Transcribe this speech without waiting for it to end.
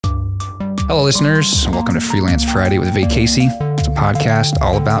Hello, listeners. Welcome to Freelance Friday with Vay Casey. It's a podcast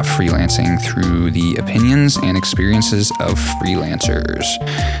all about freelancing through the opinions and experiences of freelancers.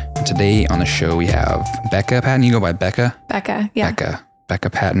 And today on the show, we have Becca Patton. You go by Becca? Becca, yeah. Becca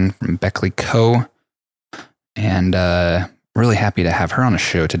Patton from Beckley Co. And really happy to have her on the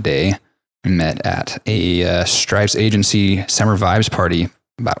show today. We met at a Stripes Agency Summer Vibes party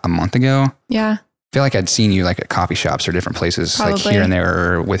about a month ago. Yeah. I feel like I'd seen you like at coffee shops or different places, Probably. like here and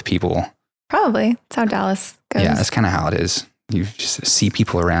there or with people. Probably. That's how Dallas goes. Yeah, that's kind of how it is. You just see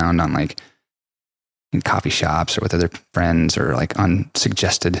people around on like in coffee shops or with other friends or like on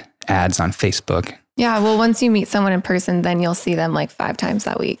suggested ads on Facebook. Yeah. Well, once you meet someone in person, then you'll see them like 5 times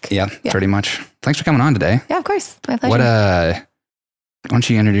that week. Yeah, pretty much. Thanks for coming on today. Yeah, of course. My pleasure. Why don't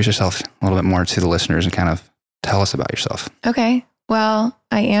you introduce yourself a little bit more to the listeners and kind of tell us about yourself? Okay. Well,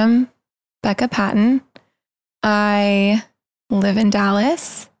 I am Becca Patton. I live in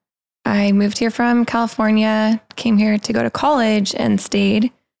Dallas. I moved here from California, came here to go to college and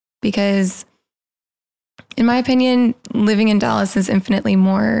stayed because, in my opinion, living in Dallas is infinitely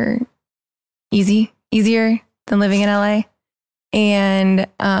more easier than living in LA. And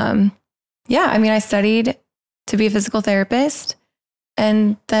I studied to be a physical therapist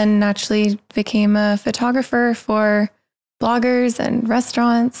and then naturally became a photographer for bloggers and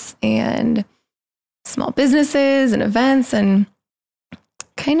restaurants and small businesses and events, and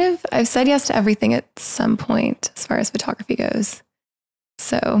I've said yes to everything at some point as far as photography goes.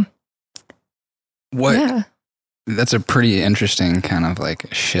 So that's a pretty interesting kind of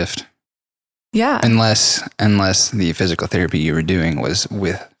like shift. Yeah. Unless the physical therapy you were doing was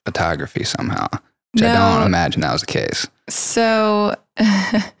with photography somehow, which I don't imagine that was the case. So,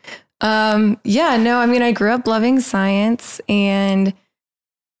 I grew up loving science, and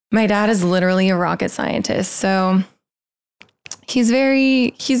my dad is literally a rocket scientist. So he's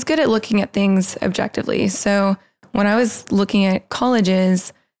good at looking at things objectively. So when I was looking at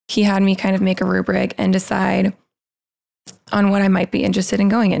colleges, he had me kind of make a rubric and decide on what I might be interested in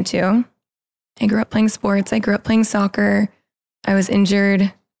going into. I grew up playing sports. I grew up playing soccer. I was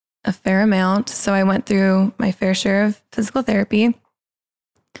injured a fair amount, so I went through my fair share of physical therapy.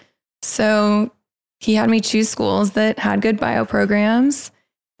 So he had me choose schools that had good bio programs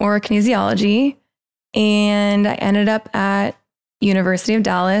or kinesiology, and I ended up at University of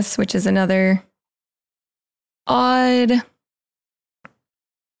Dallas, which is another odd.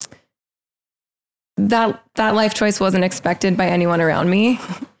 That life choice wasn't expected by anyone around me.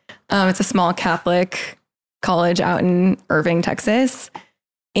 It's a small Catholic college out in Irving, Texas.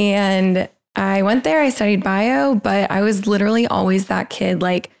 And I went there, I studied bio, but I was literally always that kid,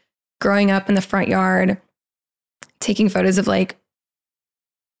 like growing up in the front yard, taking photos of like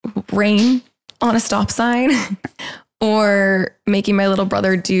rain on a stop sign or making my little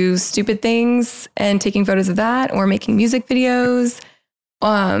brother do stupid things and taking photos of that, or making music videos.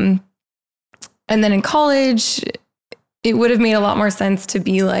 And then in college, it would have made a lot more sense to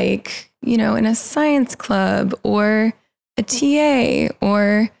be like, in a science club or a TA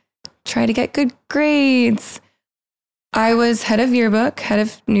or try to get good grades. I was head of yearbook, head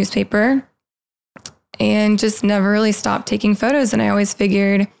of newspaper, and just never really stopped taking photos. And I always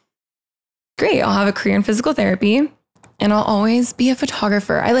figured, great, I'll have a career in physical therapy and I'll always be a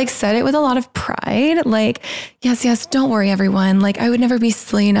photographer. I said it with a lot of pride. Like, yes, don't worry, everyone. Like, I would never be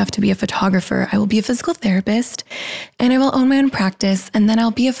silly enough to be a photographer. I will be a physical therapist and I will own my own practice. And then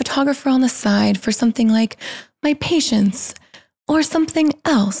I'll be a photographer on the side for something like my patients or something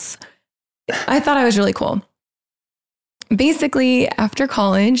else. I thought I was really cool. Basically, after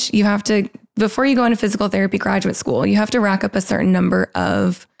college, before you go into physical therapy graduate school, you have to rack up a certain number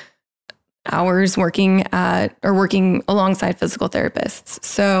of hours working alongside physical therapists.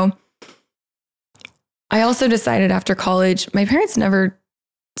 So I also decided after college, my parents never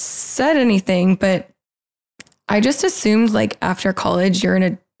said anything, but I just assumed like after college, you're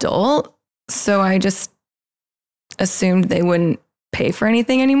an adult. So I just assumed they wouldn't pay for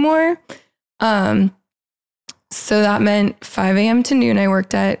anything anymore. So that meant 5 a.m. to noon, I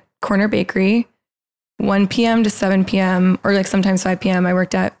worked at Corner Bakery. 1 p.m. to 7 p.m. or like sometimes 5 p.m. I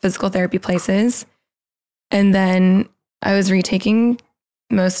worked at physical therapy places. And then I was retaking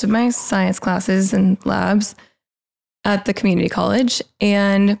most of my science classes and labs at the community college.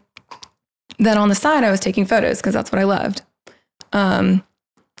 And then on the side, I was taking photos because that's what I loved. And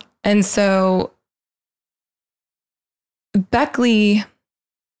so Beckley,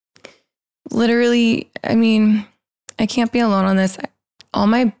 literally, I can't be alone on this. All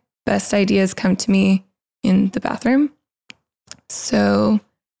my best ideas come to me in the bathroom. So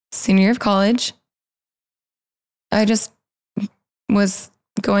senior year of college, I just was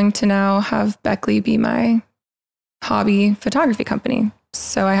going to now have Beckley be my hobby photography company.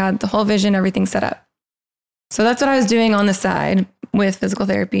 So I had the whole vision, everything set up. So that's what I was doing on the side with physical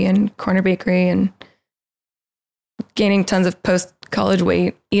therapy and Corner Bakery and gaining tons of post-college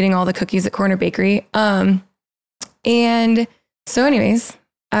weight, eating all the cookies at Corner Bakery. And so anyways,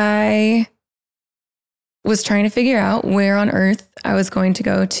 I was trying to figure out where on earth I was going to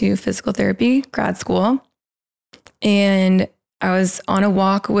go to physical therapy grad school. And I was on a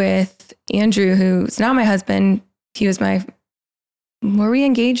walk with Andrew, who's now my husband. He was were we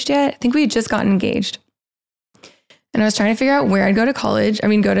engaged yet? I think we had just gotten engaged. And I was trying to figure out where I'd go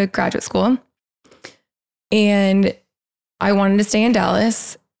to graduate school. And I wanted to stay in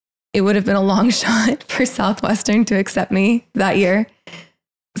Dallas. It would have been a long shot for Southwestern to accept me that year.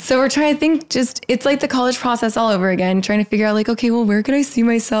 So we're trying to think, it's like the college process all over again, trying to figure out like, okay, well, where could I see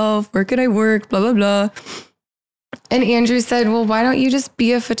myself? Where could I work? Blah, blah, blah. And Andrew said, well, why don't you just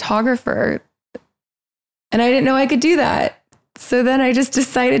be a photographer? And I didn't know I could do that. So then I just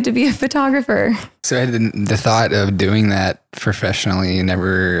decided to be a photographer. So the thought of doing that professionally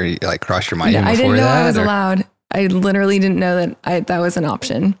never like crossed your mind before that? I didn't know I was allowed. I literally didn't know that that was an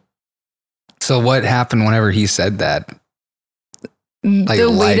option. So what happened whenever he said that?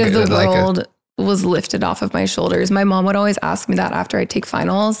 The weight of the world was lifted off of my shoulders. My mom would always ask me that after I'd take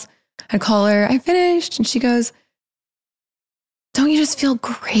finals. I'd call her, I finished. And she goes, don't you just feel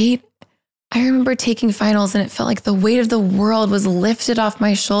great? I remember taking finals and it felt like the weight of the world was lifted off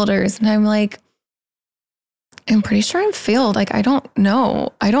my shoulders. And I'm like, I'm pretty sure I'm failed. Like, I don't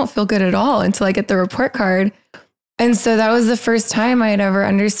know. I don't feel good at all until I get the report card. And so that was the first time I had ever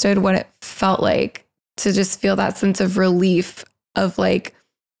understood what it felt like to just feel that sense of relief of like,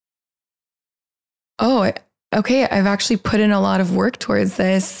 oh, okay, I've actually put in a lot of work towards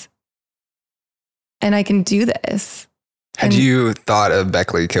this and I can do this. Had you thought of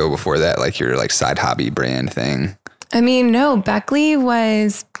Beckley Co. before that, like your like side hobby brand thing? I mean, no, Beckley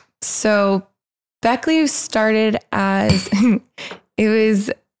started as, it was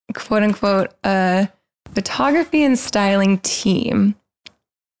quote unquote, a photography and styling team.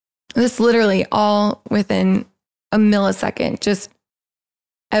 This literally all within a millisecond, just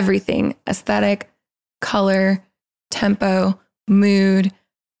everything, aesthetic, color, tempo, mood,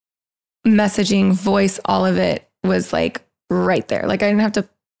 messaging, voice, all of it was like right there. Like I didn't have to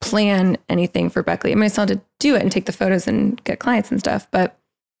plan anything for Beckley. I mean, I still had to do it and take the photos and get clients and stuff. But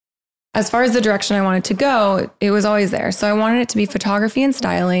as far as the direction I wanted to go, it was always there. So I wanted it to be photography and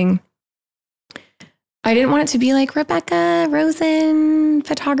styling. I didn't want it to be like Rebecca Rosen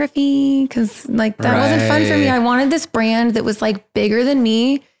photography because like that wasn't fun for me. I wanted this brand that was like bigger than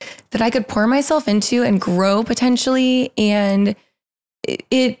me that I could pour myself into and grow potentially. And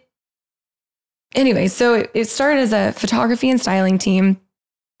anyway, so it started as a photography and styling team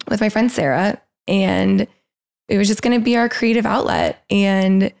with my friend Sarah, and it was just going to be our creative outlet.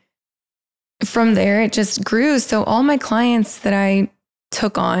 And from there, it just grew. So all my clients that I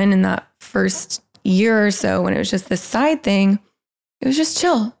took on in that first year or so, when it was just this side thing, it was just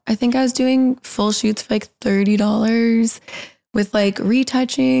chill. I think I was doing full shoots for like $30 with like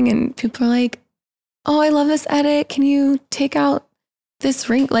retouching, and people are like, oh, I love this edit. Can you take out this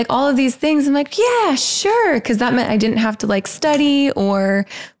ring? Like all of these things. I'm like, yeah, sure. Cause that meant I didn't have to like study or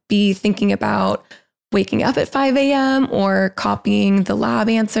be thinking about waking up at 5 a.m. or copying the lab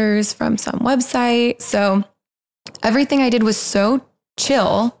answers from some website. So everything I did was so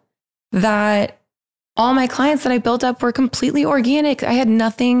chill that all my clients that I built up were completely organic. I had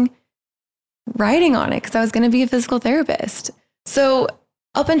nothing writing on it because I was going to be a physical therapist. So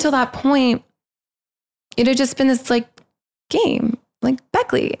up until that point, it had just been this like game, like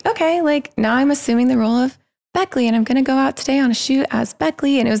Beckley. Okay, like now I'm assuming the role of Beckley and I'm going to go out today on a shoot as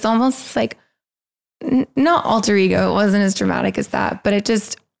Beckley. And it was almost like not alter ego. It wasn't as dramatic as that, but it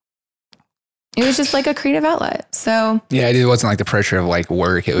was just like a creative outlet. So yeah, it wasn't like the pressure of like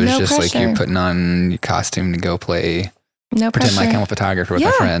work. It was just pressure. Like you're putting on your costume to go play. No pretend pressure. like I'm a photographer with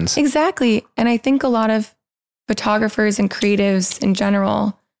my friends. Exactly. And I think a lot of photographers and creatives in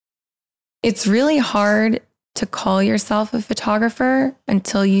general, it's really hard to call yourself a photographer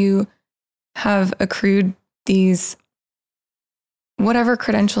until you have accrued these whatever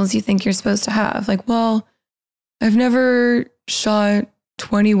credentials you think you're supposed to have. Like, well, I've never shot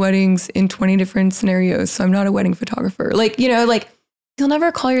 20 weddings in 20 different scenarios, so I'm not a wedding photographer. Like, you know, like you'll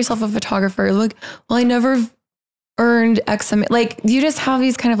never call yourself a photographer. Like, well, I never earned X amount. Like, you just have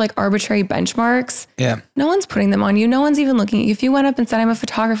these kind of like arbitrary benchmarks. Yeah. No one's putting them on you. No one's even looking at you. If you went up and said, I'm a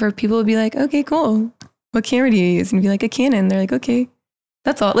photographer, people would be like, okay, cool. What camera do you use? And you'd be like, a Canon. They're like, okay,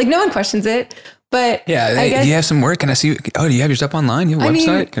 that's all. Like, no one questions it. But Yeah. I guess, do you have some work? Can I see? Do you have your stuff online? You have a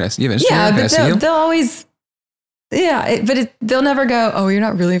website? You have Instagram? Yeah, Can I see you? they'll always, they'll never go, oh, you're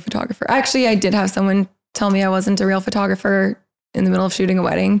not really a photographer. Actually, I did have someone tell me I wasn't a real photographer in the middle of shooting a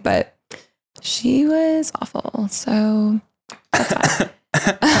wedding, but she was awful. So that's fine.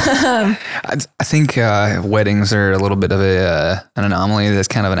 I think weddings are a little bit of an anomaly. That's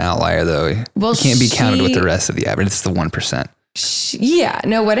kind of an outlier, though. Well, you can't be counted with the rest of the average. It's the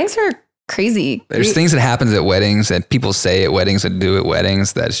 1%. Weddings are crazy. There's things that happens at weddings that people say at weddings that do at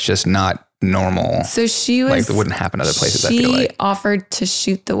weddings that's just not normal. So she was like that wouldn't happen other places. I feel like she offered to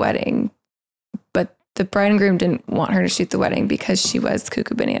shoot the wedding, but the bride and groom didn't want her to shoot the wedding because she was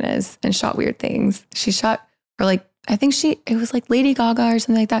cuckoo bananas and shot weird things. She shot for like, I think it was like Lady Gaga or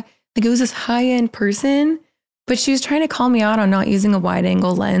something like that. Like it was this high end person, but she was trying to call me out on not using a wide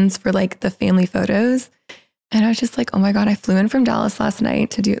angle lens for like the family photos. And I was just like, oh my God, I flew in from Dallas last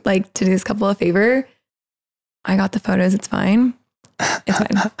night to do this couple a favor. I got the photos. It's fine. It's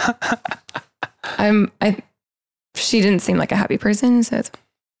fine. She didn't seem like a happy person, so it's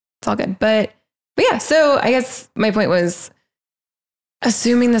all good. But yeah, so I guess my point was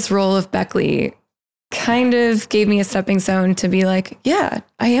assuming this role of Beckley kind of gave me a stepping stone to be like, yeah,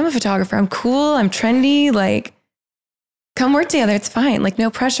 I am a photographer. I'm cool. I'm trendy. Like, come work together. It's fine. Like, no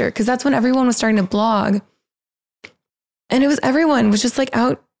pressure. Because that's when everyone was starting to blog. And everyone was just like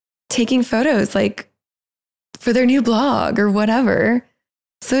out taking photos, like for their new blog or whatever.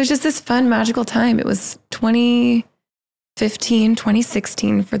 So it was just this fun, magical time. It was 2015,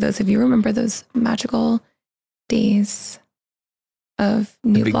 2016, for those of you who remember those magical days of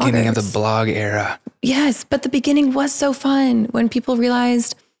new bloggers. The beginning of the blog era. Yes, but the beginning was so fun when people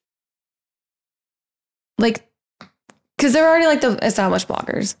realized, like, because they were already like the established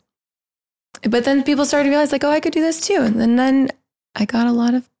bloggers. But then people started to realize like, oh, I could do this too. And then I got a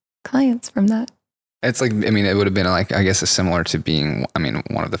lot of clients from that. It's like, I mean, it would have been like, I guess, similar to being,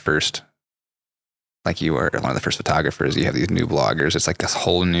 one of the first, like you were one of the first photographers. You have these new bloggers. It's like this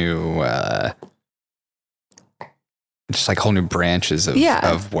whole new, just like whole new branches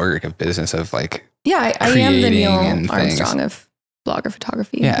of work, of business, of like, I am the Neil Armstrong of blogger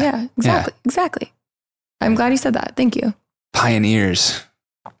photography. Yeah, exactly. I'm glad you said that. Thank you. Pioneers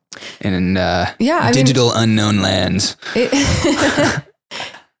in digital unknown lands.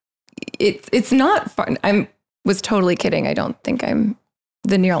 It's not fun. I was totally kidding. I don't think I'm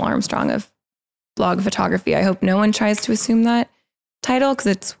the Neil Armstrong of blog photography. I hope no one tries to assume that title because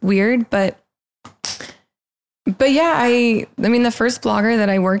it's weird. But yeah, I mean, the first blogger that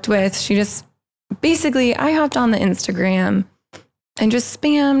I worked with, she just basically, I hopped on the Instagram and just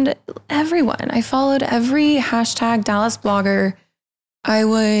spammed everyone. I followed every hashtag Dallas blogger.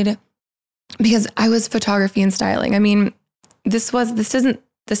 Because I was photography and styling. I mean, this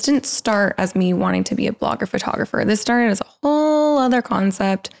didn't start as me wanting to be a blogger photographer. This started as a whole other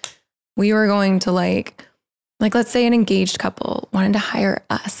concept. We were going to like let's say an engaged couple wanted to hire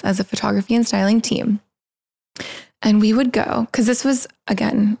us as a photography and styling team. And we would go, because this was,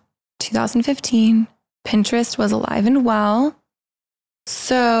 again, 2015. Pinterest was alive and well.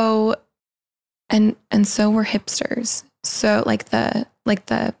 So, and so were hipsters. So like the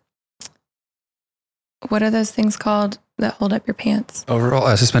what are those things called that hold up your pants?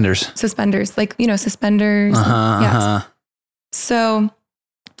 Overall, suspenders. Suspenders, like, suspenders. Yes. So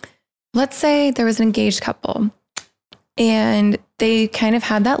let's say there was an engaged couple and they kind of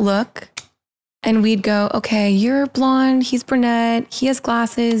had that look, and we'd go, okay, you're blonde, he's brunette, he has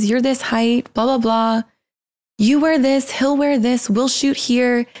glasses, you're this height, blah, blah, blah. You wear this, he'll wear this, we'll shoot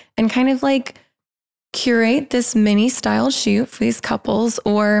here, and kind of like curate this mini style shoot for these couples,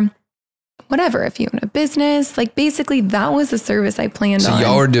 or whatever, if you own a business. Like, basically that was the service I planned on. So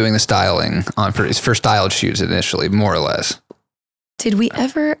y'all were doing the styling for styled shoots initially, more or less. Did we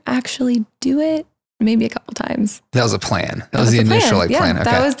ever actually do it? Maybe a couple times. That was a plan. That was the initial plan. Okay.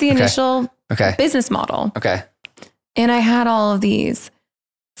 That was the initial business model. Okay. And I had all of these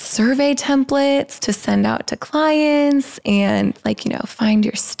survey templates to send out to clients and find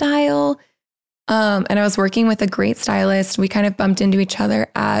your style. And I was working with a great stylist. We kind of bumped into each other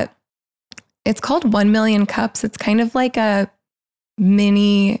at, it's called 1 Million Cups. It's kind of like a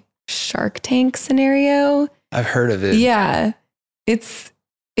mini Shark Tank scenario. I've heard of it. Yeah. It's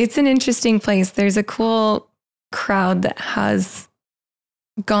an interesting place. There's a cool crowd that has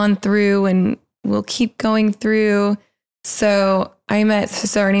gone through and will keep going through. So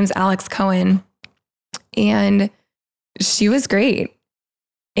her name's Alex Cohen, and she was great.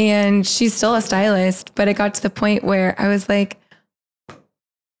 And she's still a stylist, but it got to the point where I was like,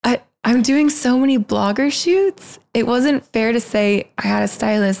 I'm doing so many blogger shoots. It wasn't fair to say I had a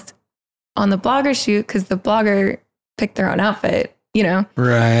stylist on the blogger shoot because the blogger picked their own outfit, you know?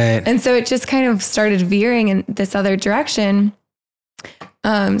 Right. And so it just kind of started veering in this other direction.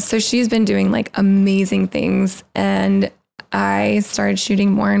 So she's been doing like amazing things. And I started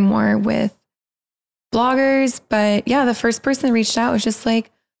shooting more and more with bloggers. But yeah, the first person that reached out was just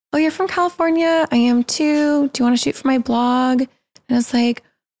like, oh, you're from California? I am too. Do you want to shoot for my blog? And I was like,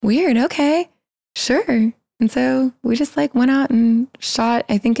 weird. Okay, sure. And so we just like went out and shot,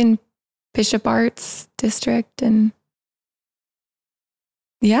 I think in Bishop Arts District. And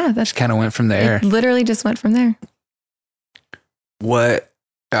yeah, that's just kind of went from there. It literally just went from there.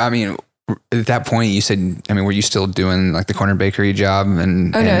 I mean, at that point you said, were you still doing like the corner bakery job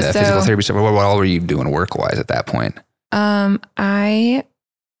and physical therapy stuff? What all were you doing work wise at that point?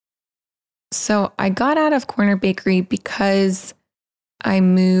 So I got out of corner bakery because I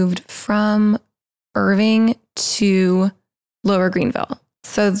moved from Irving to Lower Greenville.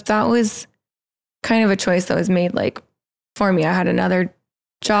 So that was kind of a choice that was made like for me. I had another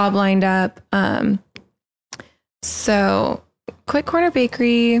job lined up. So quit corner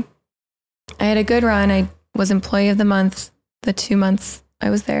bakery. I had a good run. I was employee of the month, the 2 months I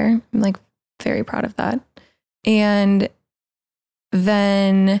was there. I'm like very proud of that. And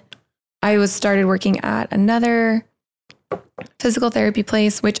then I started working at another physical therapy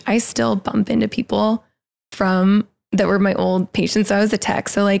place, which I still bump into people from that were my old patients. So I was a tech.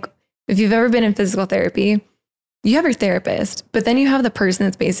 So like, if you've ever been in physical therapy, you have your therapist, but then you have the person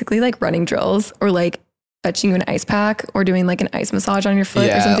that's basically like running drills or like fetching you an ice pack or doing like an ice massage on your foot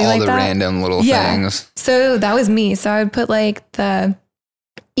or something like that. Yeah, all the random little things. So that was me. So I would put like the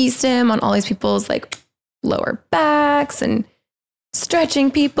e-stim on all these people's like lower backs and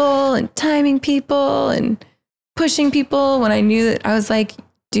stretching people and timing people and pushing people when I knew that I was like,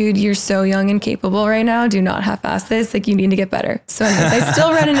 dude, you're so young and capable right now. Do not half-ass this. Like you need to get better. So anyways, I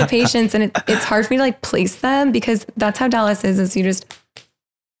still run into patients and it's hard for me to like place them because that's how Dallas is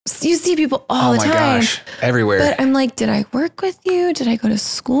you see people all the time. Oh my gosh, everywhere. But I'm like, did I work with you? Did I go to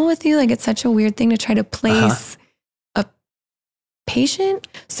school with you? Like it's such a weird thing to try to place a patient.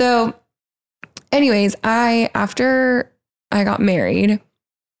 So anyways, after I got married,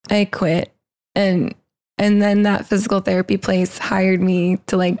 I quit and then that physical therapy place hired me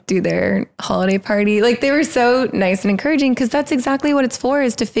to like do their holiday party. Like they were so nice and encouraging because that's exactly what it's for,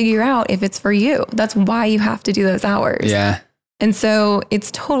 is to figure out if it's for you. That's why you have to do those hours. Yeah. And so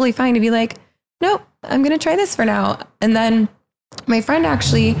it's totally fine to be like, nope, I'm going to try this for now. And then my friend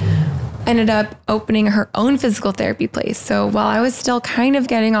actually ended up opening her own physical therapy place. So while I was still kind of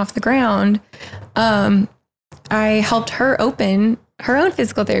getting off the ground, I helped her open her own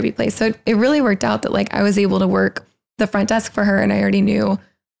physical therapy place. So it really worked out that like I was able to work the front desk for her and I already knew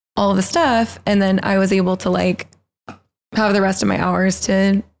all of the stuff. And then I was able to like have the rest of my hours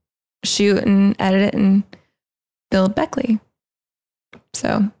to shoot and edit it and build Beckley.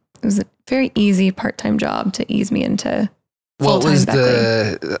 So it was a very easy part-time job to ease me into full-time What was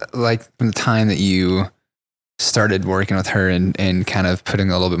Beckley. from the time that you started working with her and kind of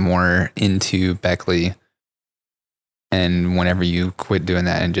putting a little bit more into Beckley, and whenever you quit doing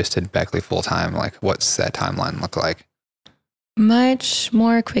that and just did Beckley full time, like what's that timeline look like? Much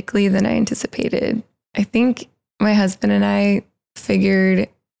more quickly than I anticipated. I think my husband and I figured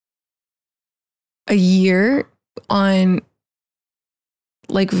a year on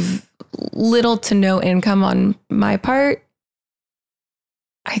like little to no income on my part.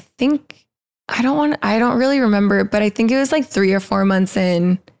 I think I don't really remember, but I think it was like 3 or 4 months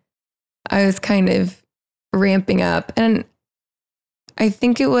in, I was kind of ramping up. And I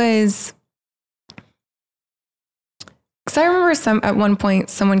think it was, because I remember at one point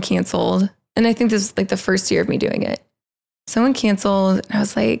someone canceled, and I think this was like the first year of me doing it. Someone canceled and I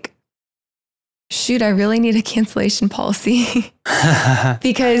was like, shoot, I really need a cancellation policy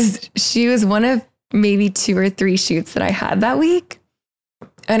because she was one of maybe 2 or 3 shoots that I had that week.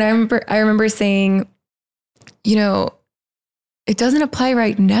 And I remember saying, you know, it doesn't apply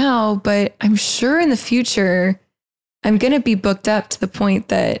right now, but I'm sure in the future, I'm going to be booked up to the point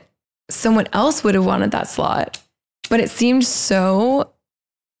that someone else would have wanted that slot. But it seemed so,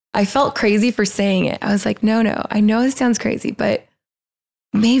 I felt crazy for saying it. I was like, no, I know this sounds crazy, but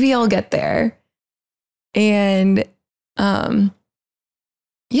maybe I'll get there. And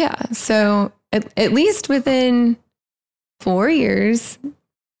yeah, so at least within 4 years,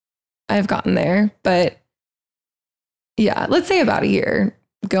 I've gotten there. But yeah, let's say about a year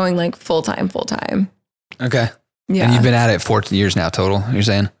going like full time. Okay. Yeah. And you've been at it 14 years now total, you're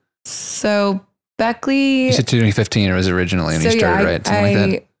saying? So Beckley. You said 2015 it was originally when you started, right?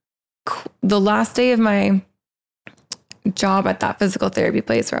 Something like that. The last day of my job at that physical therapy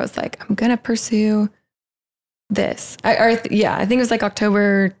place where I was like, I'm going to pursue this. I think it was like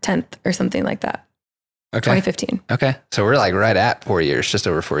October 10th or something like that. Okay. 2015. Okay. So we're like right at 4 years, just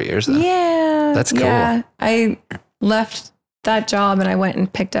over 4 years though. Yeah. That's cool. Yeah. I left that job and I went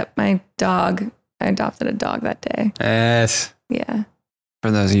and picked up my dog. I adopted a dog that day. Yes. Yeah.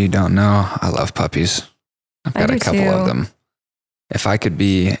 For those of you who don't know, I love puppies. I've got a couple of them. If I could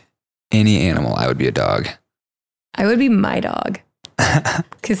be any animal, I would be a dog. I would be my dog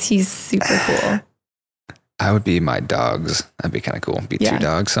because he's super cool. I would be my dogs. That'd be kind of cool. Be two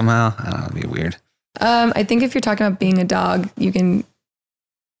dogs somehow. I don't know. It'd be weird. I think if you're talking about being a dog, you can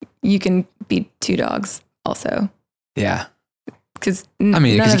be two dogs also. Yeah. Because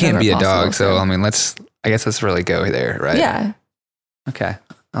because you can't be a dog. So I guess let's really go there, right? Yeah. Okay.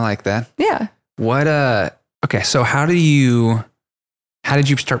 I like that. Yeah. Okay. So how did you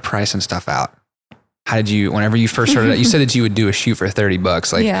start pricing stuff out? How did you, whenever you first started out, you said that you would do a shoot for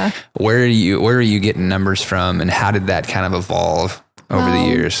 $30. Like, where are you getting numbers from, and how did that kind of evolve over the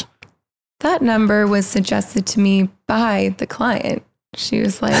years? That number was suggested to me by the client. She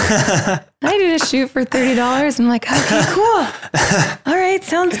was like, I did a shoot for $30. I'm like, okay, cool. All right.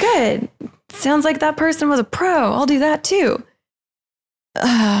 Sounds good. Sounds like that person was a pro. I'll do that too.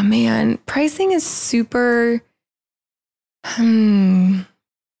 Oh man. Pricing is super, who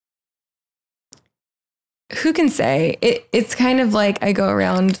can say? It's kind of like I go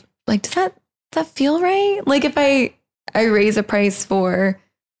around like, does that feel right? Like if I raise a price for,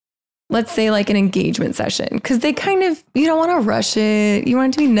 let's say like an engagement session, because they kind of, you don't want to rush it. You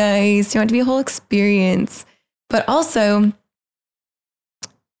want it to be nice. You want it to be a whole experience. But also,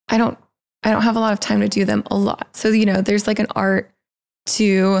 I don't have a lot of time to do them a lot. So, there's like an art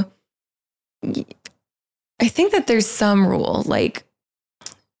to, I think that there's some rule. Like,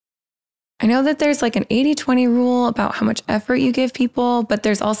 I know that there's like an 80-20 rule about how much effort you give people, but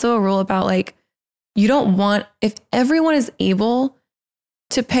there's also a rule about like, you don't want, if everyone is able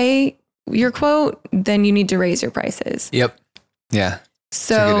to pay your quote, then you need to raise your prices. Yep. Yeah.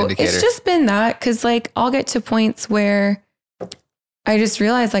 So it's just been that, because like I'll get to points where I just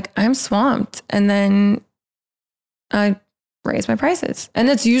realize like I'm swamped, and then I raise my prices. And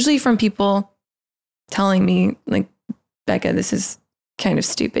that's usually from people telling me like, Becca, this is kind of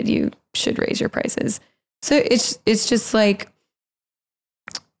stupid. You should raise your prices. So it's just like,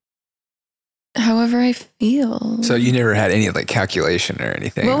 however I feel. So you never had any like calculation or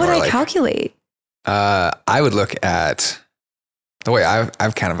anything? What would I calculate? I would look at the way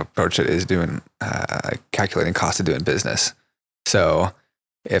I've kind of approached it is doing calculating cost of doing business. So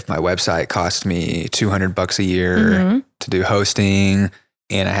if my website costs me $200 a year to do hosting,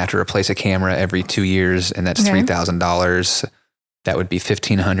 and I have to replace a camera every 2 years, and that's $3,000, that would be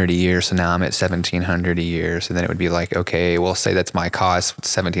 $1,500 a year. So now I'm at $1,700 a year. So then it would be like, okay, we'll say that's my cost.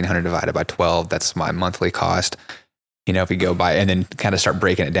 1,700 divided by 12. That's my monthly cost. If we go by and then kind of start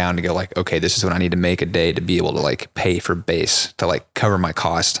breaking it down to go like, okay, this is what I need to make a day to be able to like pay for base to like cover my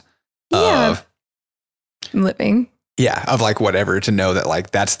cost of living. Yeah. Of like whatever, to know that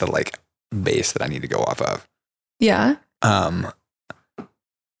like, that's the like base that I need to go off of. Yeah.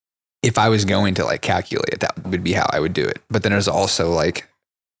 If I was going to like calculate it, that would be how I would do it. But then there's also like,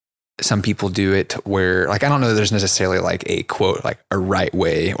 some people do it where like, I don't know that there's necessarily like a quote, like a right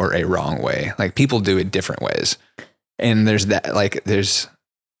way or a wrong way. Like people do it different ways. And there's that, like, there's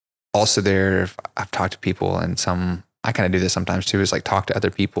also I've talked to people, and I kind of do this sometimes too, is like talk to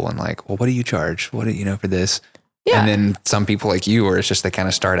other people and like, well, what do you charge? What do you know for this? Yeah. And then some people like you, where it's just, they kind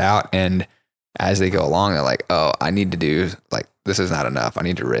of start out, and as they go along, they're like, oh, I need to do like, this is not enough. I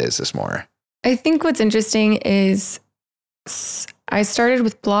need to raise this more. I think what's interesting is I started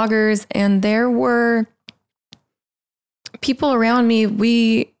with bloggers, and there were people around me.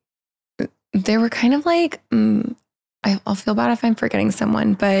 They were kind of like, I'll feel bad if I'm forgetting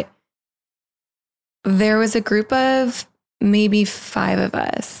someone, but there was a group of maybe 5 of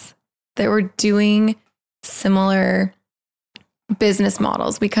us that were doing similar business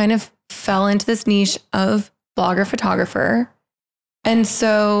models. We kind of fell into this niche of blogger photographer. And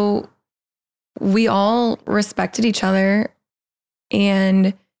so we all respected each other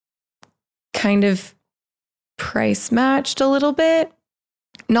and kind of price matched a little bit,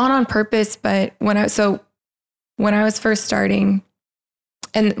 not on purpose, but when I was first starting,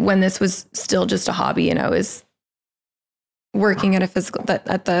 and when this was still just a hobby, and I was working at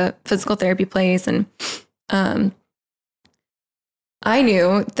the physical therapy place, and I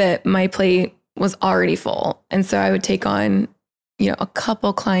knew that my plate was already full, and so I would take on, a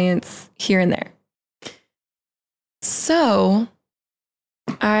couple clients here and there. So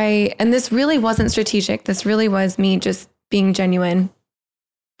and this really wasn't strategic. This really was me just being genuine.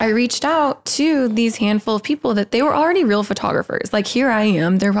 I reached out to these handful of people that they were already real photographers. Like, here I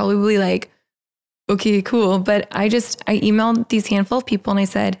am. They're probably like, okay, cool. But I emailed these handful of people and I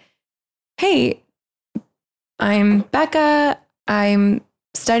said, hey, I'm Becca. I'm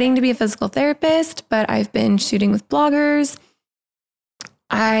studying to be a physical therapist, but I've been shooting with bloggers.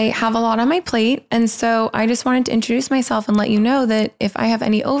 I have a lot on my plate. And so I just wanted to introduce myself and let you know that if I have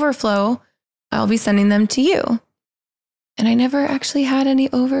any overflow, I'll be sending them to you. And I never actually had any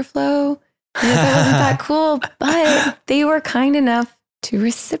overflow because I wasn't that cool, but they were kind enough to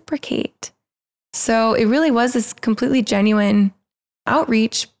reciprocate. So it really was this completely genuine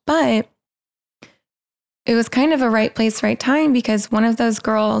outreach, but it was kind of a right place, right time, because one of those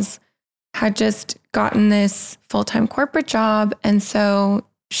girls had just gotten this full-time corporate job. And so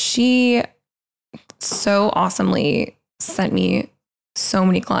she so awesomely sent me so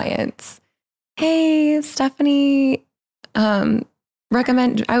many clients. Hey, Stephanie, I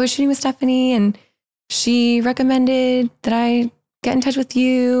was shooting with Stephanie and she recommended that I get in touch with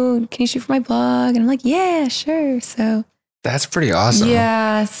you. Can you shoot for my blog? And I'm like, yeah, sure. So that's pretty awesome.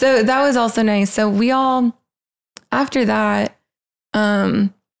 Yeah. So that was also nice. So we all, after that,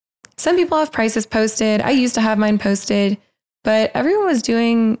 some people have prices posted. I used to have mine posted, but everyone was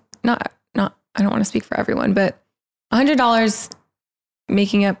doing I don't want to speak for everyone, but $100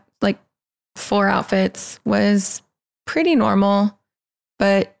 making up like 4 outfits was pretty normal.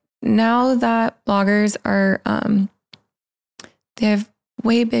 But now that bloggers are, they have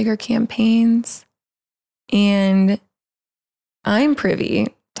way bigger campaigns, and I'm privy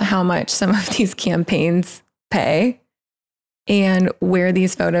to how much some of these campaigns pay and where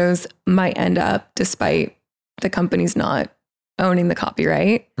these photos might end up despite the companies not owning the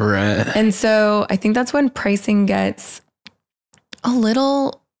copyright. Right. And so I think that's when pricing gets a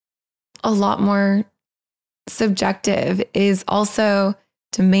lot more subjective, is also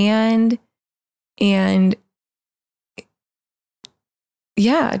demand and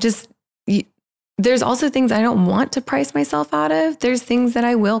there's also things I don't want to price myself out of. There's things that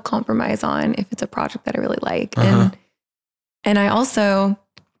I will compromise on if it's a project that I really like. Uh-huh. And I also,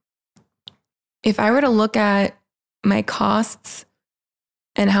 if I were to look at my costs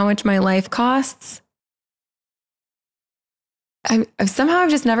and how much my life costs, I've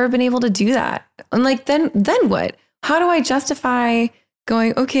just never been able to do that. And like, then what? How do I justify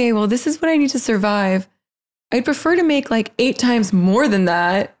going, okay, well, this is what I need to survive. I'd prefer to make like 8 times more than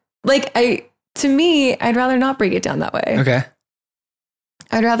that. Like to me, I'd rather not break it down that way. Okay.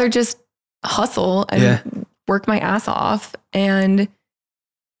 I'd rather just hustle and work my ass off and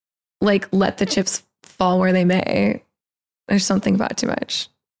like let the chips fall where they may. I just don't think about it too much.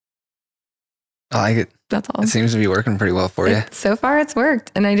 I like it. That's all. It seems to be working pretty well for you. So far it's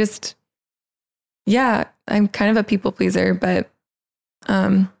worked. And I'm kind of a people pleaser, but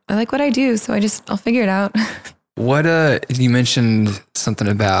I like what I do. So I'll figure it out. What, you mentioned something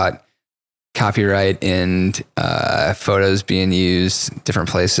about copyright and photos being used different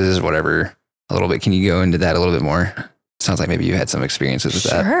places, whatever, a little bit. Can you go into that a little bit more? Sounds like maybe you had some experiences with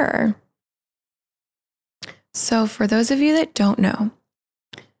that. Sure. So for those of you that don't know,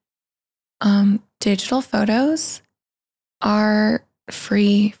 digital photos are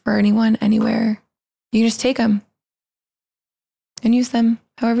free for anyone, anywhere. You can just take them and use them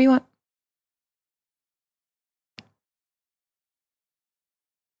however you want.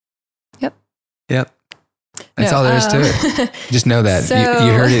 Yep. That's all there is to it. Just know that. So,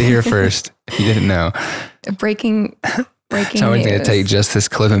 you heard it here first. If you didn't know. Breaking Someone's going to take just this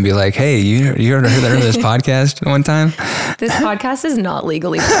clip and be like, hey, you ever heard of this podcast one time? This podcast is not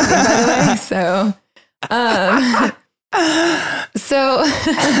legally binding, by the way. So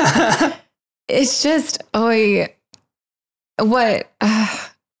it's just, I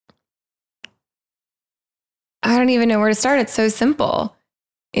don't even know where to start. It's so simple.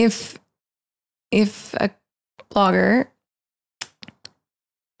 If a blogger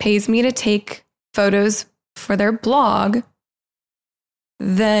pays me to take photos for their blog,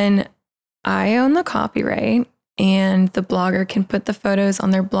 then I own the copyright and the blogger can put the photos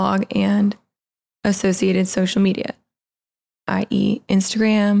on their blog and associated social media, i.e.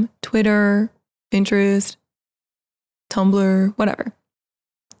 Instagram, Twitter, Pinterest, Tumblr, whatever,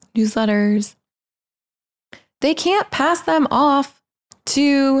 newsletters. They can't pass them off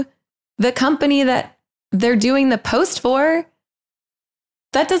to the company that they're doing the post for.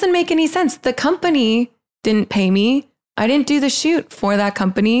 That doesn't make any sense. The company didn't pay me. I didn't do the shoot for that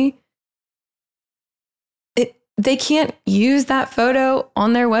company. They can't use that photo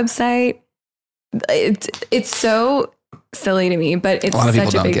on their website. It's so silly to me, but it's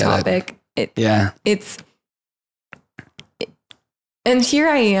such a big topic. And here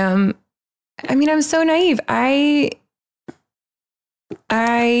I am. I mean, I'm so naive. I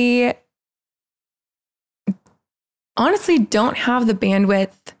honestly don't have the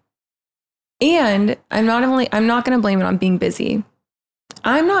bandwidth, and I'm not going to blame it on being busy.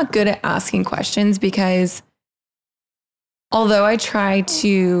 I'm not good at asking questions because although I try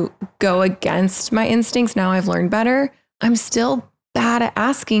to go against my instincts, now I've learned better. I'm still bad at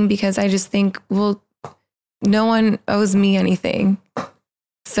asking because I just think, well, no one owes me anything.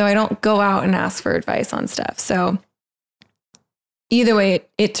 So I don't go out and ask for advice on stuff. So either way,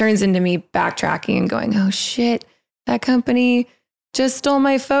 it turns into me backtracking and going, oh shit, that company just stole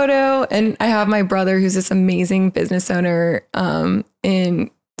my photo. And I have my brother who's this amazing business owner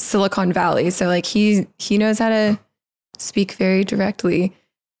in Silicon Valley. So like he knows how to speak very directly.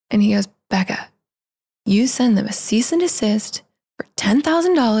 And he goes, Becca, you send them a cease and desist for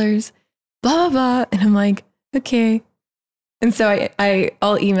 $10,000, blah, blah, blah. And I'm like, okay. And so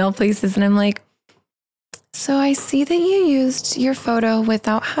I'll email places and I'm like, so I see that you used your photo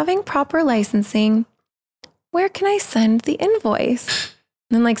without having proper licensing. Where can I send the invoice?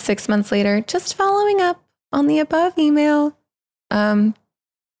 And then like 6 months later, just following up on the above email.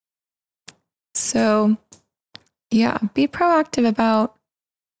 So yeah, be proactive about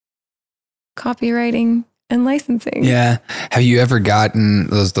copywriting and licensing. Yeah. Have you ever gotten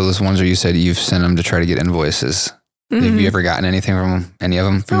those ones where you said you've sent them to try to get invoices? Mm-hmm. Have you ever gotten anything from any of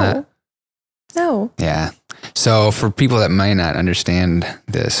them from that? No. Yeah. So for people that might not understand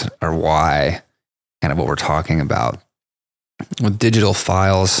this or why, kind of what we're talking about with digital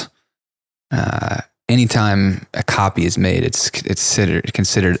files, anytime a copy is made, it's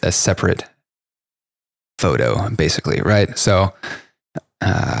considered a separate photo, basically, right? So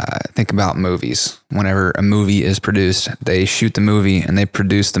think about movies. Whenever a movie is produced, they shoot the movie and they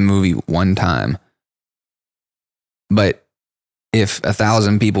produce the movie one time. But if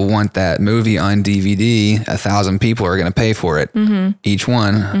 1,000 people want that movie on DVD, 1,000 people are going to pay for it. Mm-hmm. Each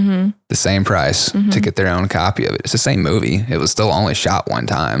one, the same price to get their own copy of it. It's the same movie. It was still only shot one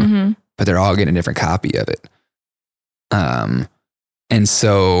time, but they're all getting a different copy of it. And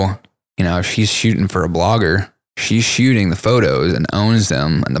so, you know, if she's shooting for a blogger, she's shooting the photos and owns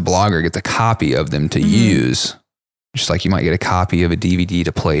them, and the blogger gets a copy of them to use. Just like you might get a copy of a DVD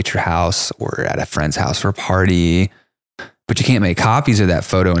to play at your house or at a friend's house for a party. But you can't make copies of that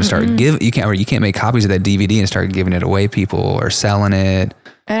photo and start you can't make copies of that DVD and start giving it away people or selling it.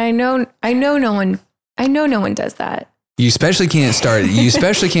 And I know no one does that. You especially can't start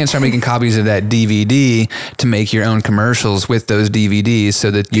making copies of that DVD to make your own commercials with those DVDs so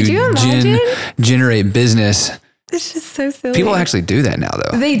that you generate business. It's just so silly. People actually do that now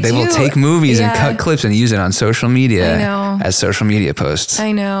though. They will take movies and cut clips and use it on social media as social media posts.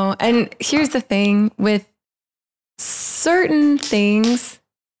 I know. And here's the thing with certain things,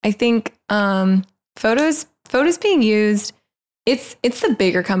 I think photos being used, it's the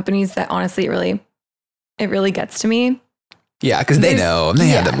bigger companies that honestly it really gets to me. Yeah, because they know. They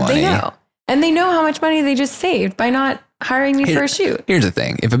have the money. They know. And they know how much money they just saved by not hiring me for a shoot. Here's the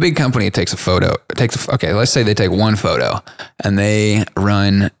thing. If a big company takes a photo, let's say they take one photo and they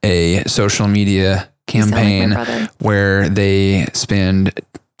run a social media campaign where they spend,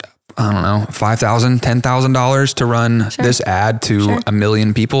 I don't know, $5,000, $10,000 to run this ad to 1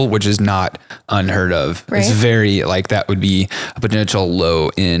 million people, which is not unheard of. Right. It's very that would be a potential low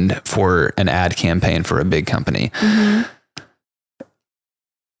end for an ad campaign for a big company. Mm-hmm.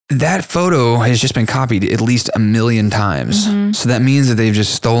 That photo has just been copied at least 1 million times. Mm-hmm. So that means that they've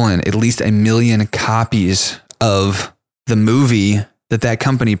just stolen at least 1 million copies of the movie that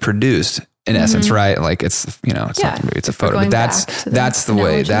company produced. In essence, right? Like it's not the movie, it's a photo, but that's the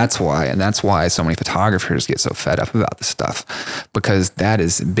way, that's why so many photographers get so fed up about this stuff, because that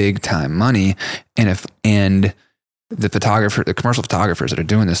is big time money. And the commercial photographers that are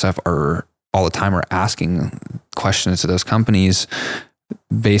doing this stuff are all the time are asking questions to those companies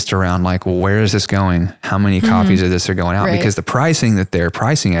based around where is this going? How many copies of this are going out? Right. Because the pricing that they're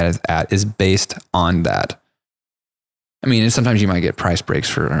pricing at is based on that. I mean, and sometimes you might get price breaks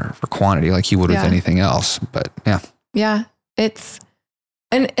for quantity like you would with anything else, but yeah. Yeah. It's,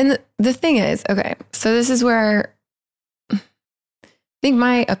 and the thing is, okay, so this is where I think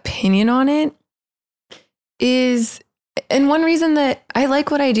my opinion on it is, and one reason that I like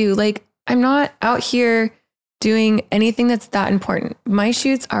what I do, I'm not out here doing anything that's that important. My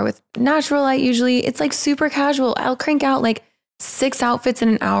shoots are with natural light usually. It's super casual. I'll crank out 6 outfits in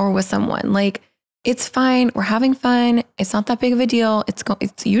an hour with someone. It's fine. We're having fun. It's not that big of a deal.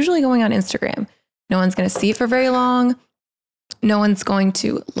 It's usually going on Instagram. No one's going to see it for very long. No one's going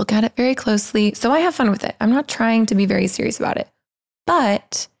to look at it very closely. So I have fun with it. I'm not trying to be very serious about it.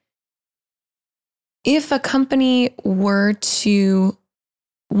 But if a company were to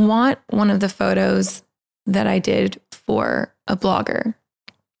want one of the photos that I did for a blogger,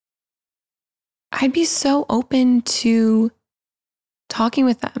 I'd be so open to talking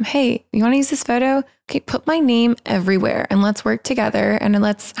with them. Hey, you want to use this photo? Okay, put my name everywhere and let's work together and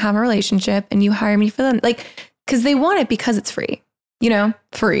let's have a relationship and you hire me for them. Like, because they want it because it's free,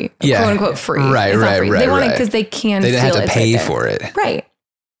 free, quote unquote free. Right, free. They want it because they can. They didn't have to pay right for it. Right.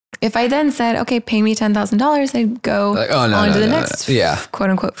 If I then said, okay, pay me $10,000, I'd go on to the next quote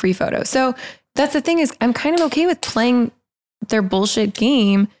unquote free photo. So that's the thing is I'm kind of okay with playing their bullshit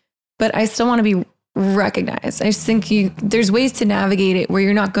game, but I still want to be recognized. I just think there's ways to navigate it where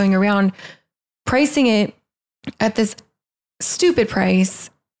you're not going around pricing it at this stupid price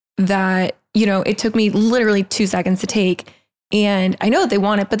that, it took me literally 2 seconds to take. And I know they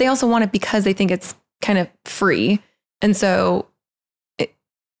want it, but they also want it because they think it's kind of free. And so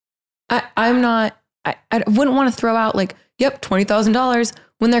I wouldn't want to throw out like, yep, $20,000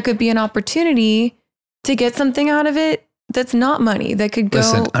 when there could be an opportunity to get something out of it that's not money that could go.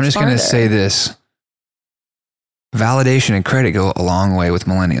 Listen, I'm just going to say this. Validation and credit go a long way with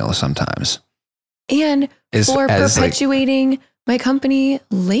millennials sometimes. And for perpetuating my company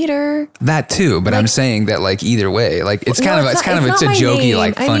later. That too, but I'm saying that like either way, like it's a jokey, name.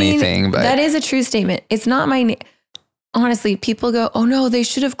 Like funny thing, but that is a true statement. It's not my name. Honestly, people go, oh no, they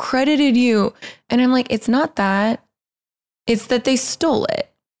should have credited you. And I'm like, it's not that. It's that they stole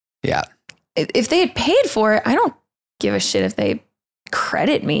it. Yeah. If they had paid for it, I don't give a shit if they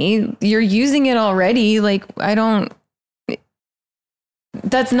credit me. You're using it already. Like,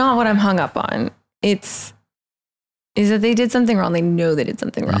 that's not what I'm hung up on. Is that they did something wrong. They know they did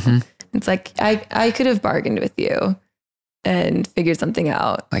something wrong. Mm-hmm. It's like, I could have bargained with you and figured something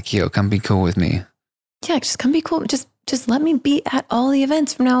out. Like, yo, come be cool with me. Yeah, just come be cool. Just let me be at all the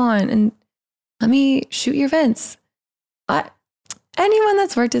events from now on and let me shoot your events. Anyone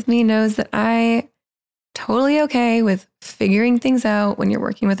that's worked with me knows that I totally okay with figuring things out when you're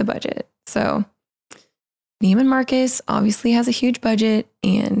working with a budget. So Neiman Marcus obviously has a huge budget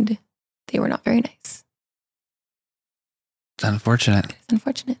and they were not very nice. It's unfortunate. It's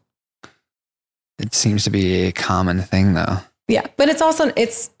unfortunate. It seems to be a common thing though. Yeah, but it's also,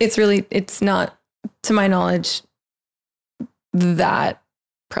 it's not, to my knowledge, that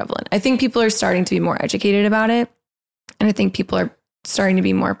prevalent. I think people are starting to be more educated about it. And I think people are starting to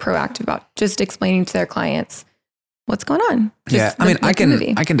be more proactive about just explaining to their clients what's going on. I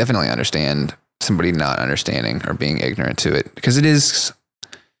can definitely understand somebody not understanding or being ignorant to it because it's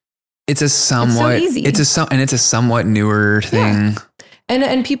a somewhat newer thing. Yeah.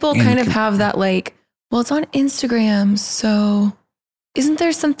 And people kind of have that like, well, it's on Instagram. So isn't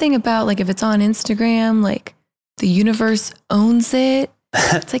there something about like, if it's on Instagram, like the universe owns it?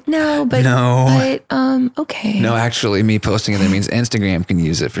 It's like, okay. No, actually me posting it there means Instagram can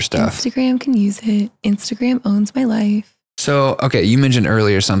use it for stuff. Instagram can use it. Instagram owns my life. So, okay. You mentioned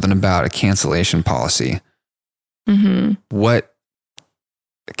earlier something about a cancellation policy. Mm-hmm. What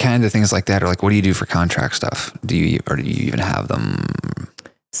kind of things like that? Or like, what do you do for contract stuff? Do you even have them?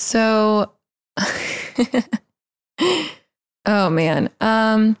 So, oh man.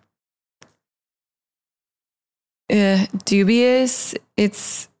 Dubious.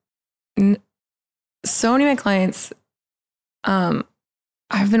 It's so many of my clients.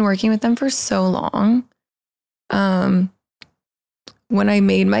 I've been working with them for so long. When I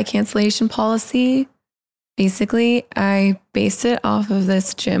made my cancellation policy, basically I based it off of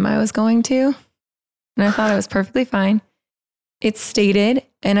this gym I was going to, and I thought it was perfectly fine. It stated,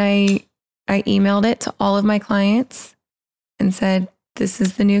 and I emailed it to all of my clients and said, this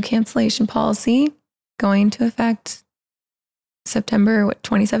is the new cancellation policy going into effect September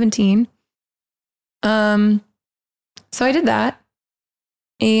 2017. So I did that.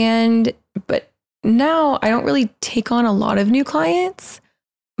 But now I don't really take on a lot of new clients,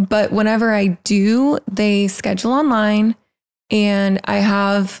 but whenever I do, they schedule online and I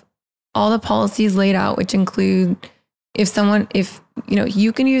have all the policies laid out, which include if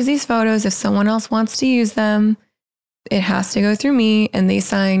you can use these photos, if someone else wants to use them, it has to go through me and they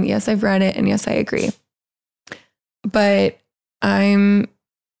sign, yes, I've read it and yes, I agree. But I'm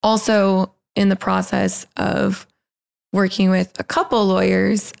also in the process of working with a couple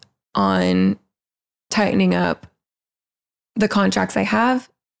lawyers on tightening up the contracts I have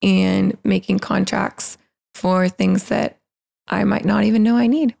and making contracts for things that I might not even know I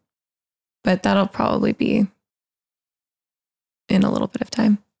need. But that'll probably be in a little bit of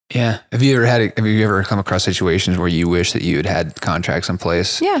time. Yeah. Have you ever come across situations where you wish that you had had contracts in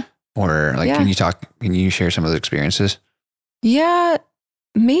place? Yeah. Or like, can you share some of those experiences? Yeah,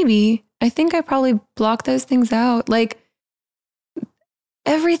 maybe. I think I probably block those things out. Like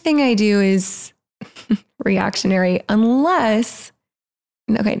everything I do is reactionary unless,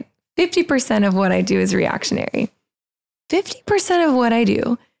 okay, 50% of what I do is reactionary. 50% of what I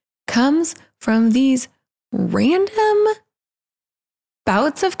do comes from these random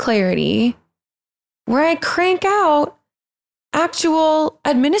bouts of clarity where I crank out actual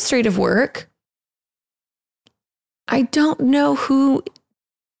administrative work. I don't know who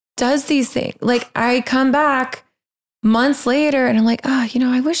does these things. Like I come back months later and I'm like, oh,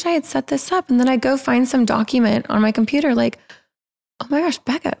 I wish I had set this up. And then I go find some document on my computer like, oh my gosh,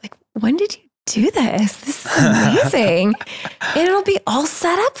 Becca, like when did you do this? This is amazing. And it'll be all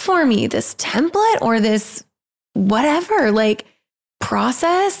set up for me, this template or this whatever, like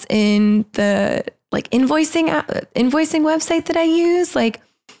process in the like invoicing website that I use. Like,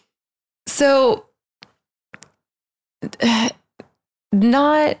 so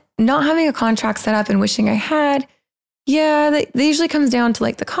not having a contract set up and wishing I had. Yeah, that usually comes down to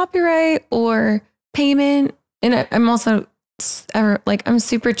like the copyright or payment. And I'm also I'm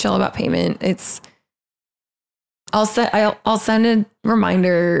super chill about payment. I'll send a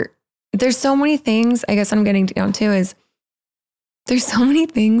reminder. There's so many things, I guess I'm getting down to is there's so many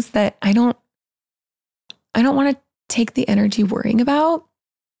things that I don't want to take the energy worrying about.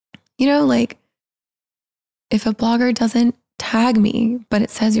 Like if a blogger doesn't tag me, but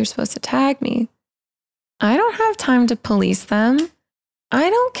it says you're supposed to tag me, I don't have time to police them. I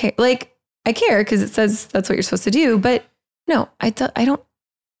don't care. Like I care because it says that's what you're supposed to do, but no, I don't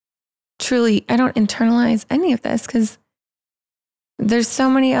internalize any of this because there's so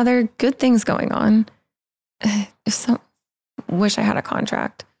many other good things going on. Wish I had a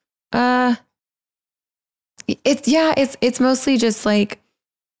contract. It's mostly just like,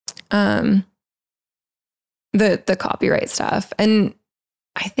 the copyright stuff. And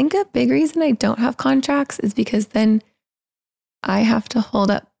I think a big reason I don't have contracts is because then I have to hold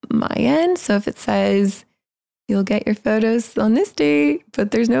up my end. So if it says you'll get your photos on this date,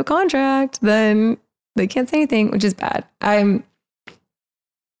 but there's no contract, then they can't say anything, which is bad. I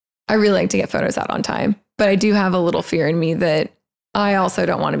really like to get photos out on time, but I do have a little fear in me that I also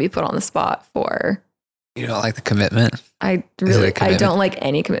don't want to be put on the spot for. You don't like the commitment? I don't like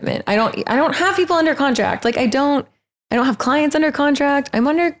any commitment. I don't have people under contract. Like I don't have clients under contract. I'm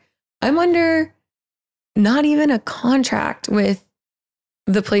under not even a contract with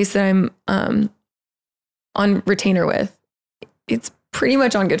the place that I'm on retainer with. It's pretty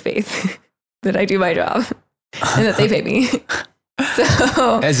much on good faith that I do my job and that they pay me.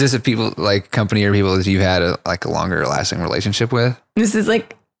 So is this a company or people that you've had a longer lasting relationship with? This is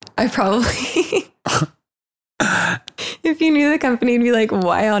like, I probably, if you knew the company, you'd be like,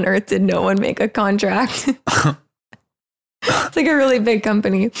 why on earth did no one make a contract? It's like a really big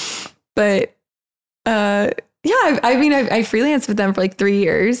company, but, I freelanced with them for like 3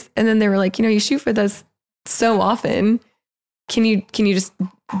 years and then they were like, you shoot with us so often. Can you just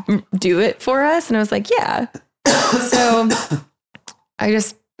do it for us? And I was like, yeah. So I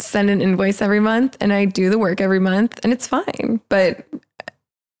just send an invoice every month and I do the work every month and it's fine. But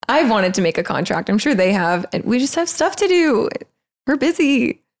I've wanted to make a contract. I'm sure they have. And we just have stuff to do. We're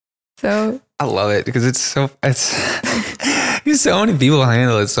busy. So I love it because it's so many people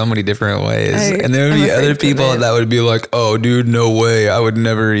handle it so many different ways. And there would be other people that would be like, oh, dude, no way. I would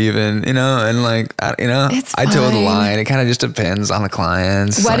never even, and like, I toe the line. It kind of just depends on the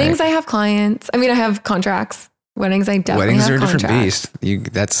clients. Weddings, I have clients. I mean, I have contracts. Weddings, I definitely have contracts. Weddings are a different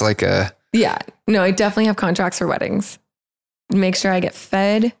beast. That's like a... Yeah. No, I definitely have contracts for weddings. Make sure I get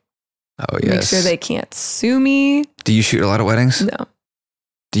fed. Oh, yes. Make sure they can't sue me. Do you shoot a lot of weddings? No.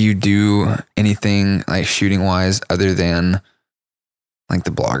 Do you do anything like shooting wise other than like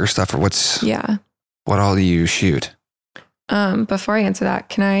the blogger stuff or what all do you shoot? Before I answer that,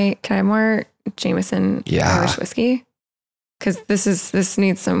 can I have more Jameson Irish whiskey? Because this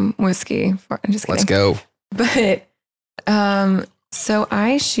needs some whiskey. I'm just kidding. Let's go. But, so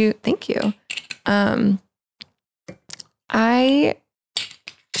I shoot, thank you. I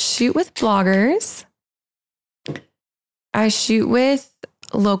shoot with bloggers. I shoot with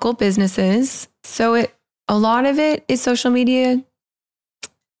local businesses. So a lot of it is social media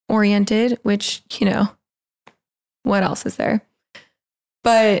oriented, which, what else is there?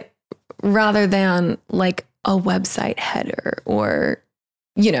 But rather than like a website header or,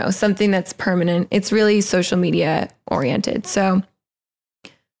 something that's permanent, it's really social media oriented. So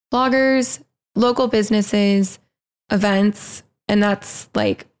bloggers, local businesses, events, and that's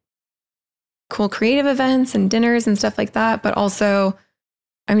like cool creative events and dinners and stuff like that. But also,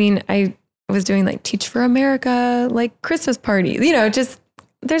 I mean, I was doing like Teach for America, like Christmas parties, just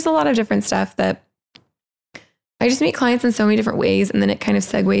there's a lot of different stuff that I just meet clients in so many different ways. And then it kind of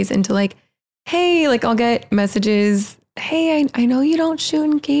segues into like, hey, like I'll get messages. Hey, I know you don't shoot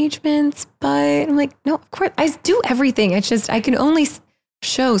engagements, but I'm like, no, of course I do everything. It's just, I can only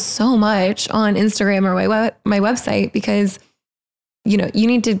show so much on Instagram or my website because, you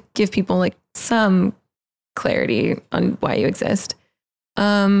need to give people like some clarity on why you exist.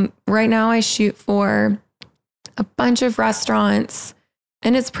 Right now I shoot for a bunch of restaurants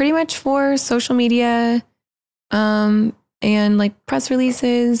and it's pretty much for social media, and like press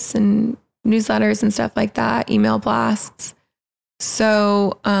releases and newsletters and stuff like that, email blasts.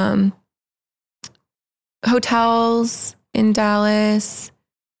 So, hotels in Dallas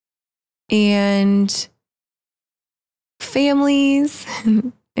and families,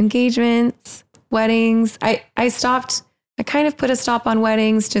 engagements, weddings. I kind of put a stop on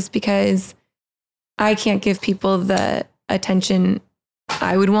weddings just because I can't give people the attention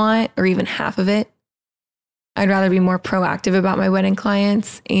I would want or even half of it. I'd rather be more proactive about my wedding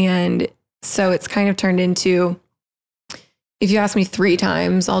clients. And so it's kind of turned into, if you ask me 3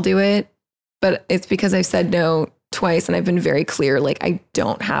 times, I'll do it. But it's because I've said no twice and I've been very clear, like I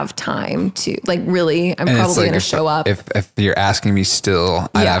don't have time to, like, really, I'm probably going to show up. If you're asking me still,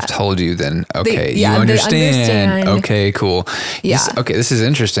 I've told you, then okay, you understand. Okay, cool. Yeah. This is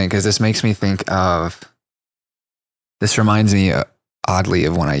interesting because this makes me think of, this reminds me oddly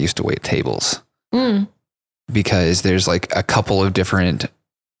of when I used to wait tables. Because there's like a couple of different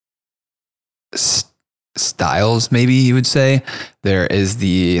styles, maybe you would say. There is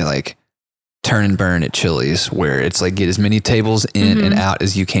the like turn and burn at Chili's, where it's like get as many tables in and out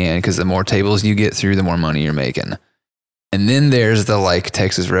as you can, because the more tables you get through, the more money you're making. And then there's the like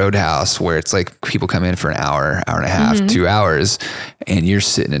Texas Roadhouse, where it's like people come in for an hour, hour and a half, 2 hours, and you're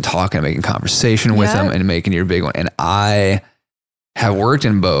sitting and talking and making conversation with them and making your big one. And I have worked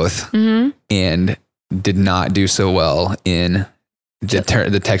in both and did not do so well in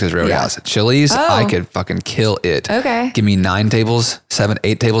the Texas Roadhouse. Chili's, I could fucking kill it. Okay. Give me 9 tables, 7,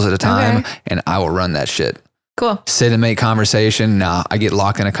 8 tables at a time, and I will run that shit. Cool. Sit and make conversation. Nah, I get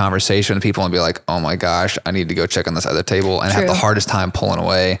locked in a conversation with people and be like, oh my gosh, I need to go check on this other table, and have the hardest time pulling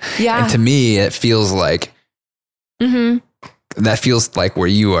away. Yeah. And to me, it feels like, that feels like where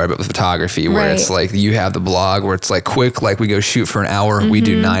you are, but with photography, where it's like you have the blog where it's like quick, like we go shoot for an hour, we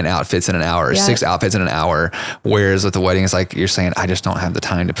do 9 outfits in an hour, 6 outfits in an hour. Whereas with the wedding, it's like you're saying, I just don't have the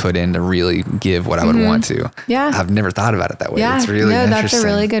time to put in to really give what I would want to. Yeah. I've never thought about it that way. Yeah. It's really interesting. That's a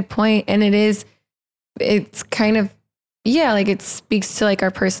really good point. And it's kind of, like it speaks to like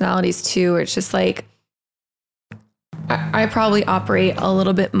our personalities too, where it's just like, I probably operate a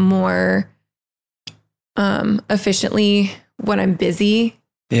little bit more efficiently when I'm busy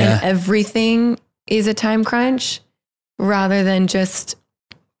and everything is a time crunch, rather than just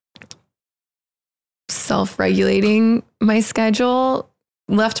self-regulating my schedule.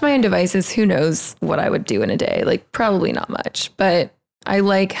 Left to my own devices, who knows what I would do in a day? Like probably not much, but I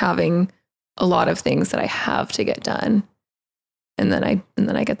like having a lot of things that I have to get done. And then I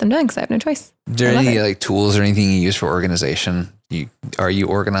get them done because I have no choice. Is there any like tools or anything you use for organization? Are you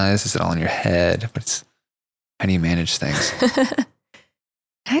organized? Is it all in your head? How do you manage things?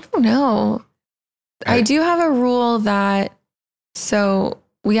 I don't know. I do have a rule that, so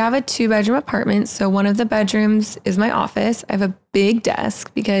we have a 2-bedroom apartment. So one of the bedrooms is my office. I have a big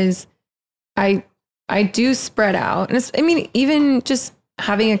desk because I do spread out. And even just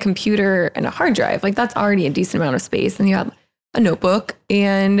having a computer and a hard drive, like that's already a decent amount of space. And you have a notebook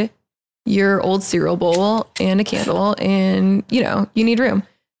and your old cereal bowl and a candle and, you need room.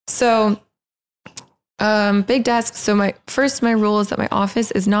 So big desk. So my rule is that my office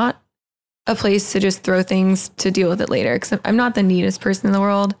is not a place to just throw things to deal with it later. Because I'm not the neatest person in the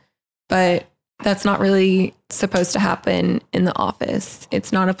world, but that's not really supposed to happen in the office.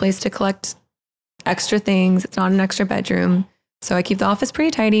 It's not a place to collect extra things. It's not an extra bedroom. So I keep the office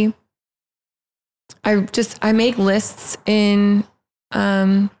pretty tidy. I make lists in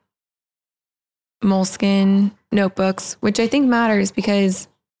Moleskine notebooks, which I think matters because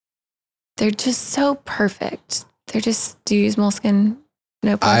they're just so perfect. Do you use Moleskine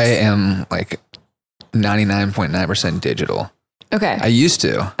notebooks? I am like 99.9% digital. Okay. I used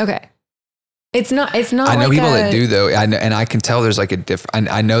to. Okay. It's not. I know like people that do though. And I can tell there's like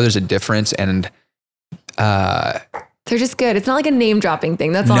I know there's a difference, and they're just good. It's not like a name dropping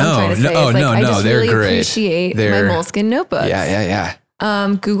thing. That's all I'm trying to say. I just they're really great. Appreciate my Moleskine notebooks. Yeah.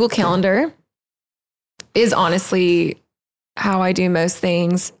 Google Calendar is honestly how I do most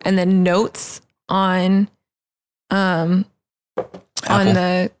things, and then notes on the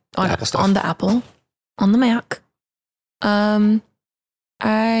Apple, on the Mac.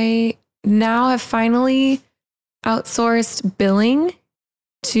 I now have finally outsourced billing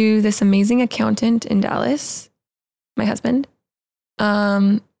to this amazing accountant in Dallas, my husband.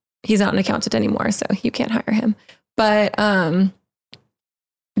 He's not an accountant anymore, so you can't hire him. But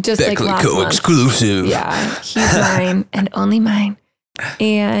just Beckley like last month, exclusive. yeah, he's mine and only mine.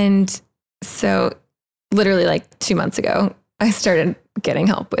 And so literally like 2 months ago, I started getting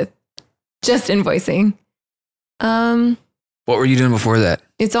help with just invoicing. What were you doing before that?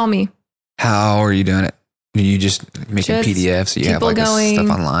 It's all me. How are you doing it? Are you just making Just PDFs? You have like this stuff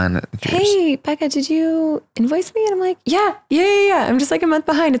online. Hey, Becca, did you invoice me? And I'm like, yeah. I'm just like a month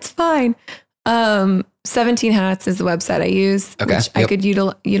behind. It's fine. 17 Hats is the website I use, which I could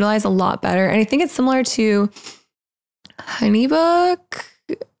utilize a lot better. And I think it's similar to Honeybook,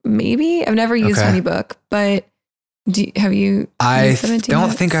 maybe. I've never used Honeybook, but have you? I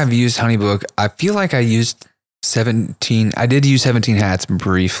don't think I've used Honeybook. I feel like I used 17. I did use 17 Hats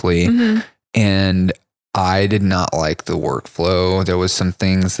briefly, and I did not like the workflow. There was some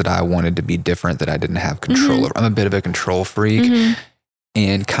things that I wanted to be different that I didn't have control over. I'm a bit of a control freak,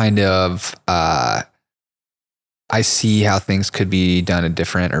 and kind of I see how things could be done a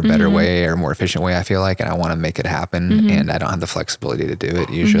different or better way or more efficient way, I feel like, and I want to make it happen, and I don't have the flexibility to do it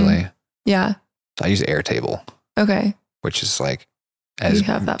usually. Yeah. So I use Airtable. Okay. Which is like, you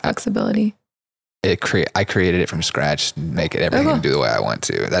have that flexibility. I created it from scratch, make it everything do the way I want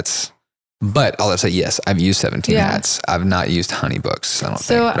to. But all that said, yes, I've used 17 Hats. I've not used Honeybooks. I don't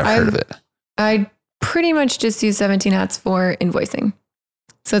think, but I've heard of it. I pretty much just use 17 Hats for invoicing.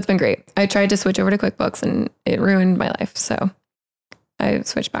 So it's been great. I tried to switch over to QuickBooks and it ruined my life. So I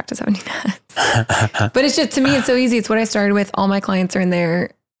switched back to 17 Hats. But it's just, to me, it's so easy. It's what I started with. All my clients are in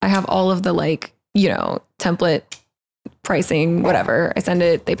there. I have all of the template pricing, whatever. I send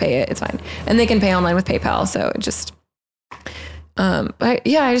it, they pay it, it's fine. And they can pay online with PayPal. So it just, I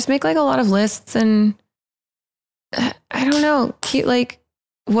just make like a lot of lists, and I don't know,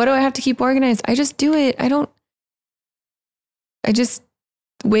 what do I have to keep organized? I just do it. I just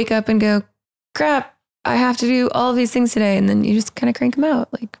wake up and go, crap, I have to do all of these things today. And then you just kind of crank them out.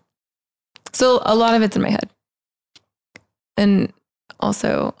 So a lot of it's in my head, and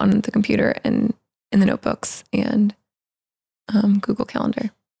also on the computer and in the notebooks and Google Calendar.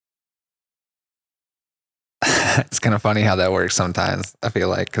 It's kind of funny how that works sometimes, I feel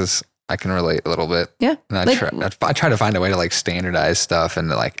like, because I can relate a little bit. Yeah. And I try to find a way to standardize stuff,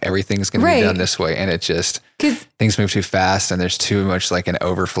 and everything's going to be done this way. And it just, things move too fast and there's too much an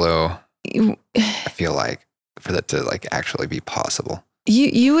overflow, I feel like, for that to actually be possible.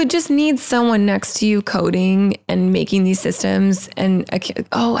 You would just need someone next to you coding and making these systems, and I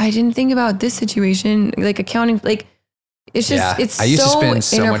didn't think about this situation, accounting, it's just, it's so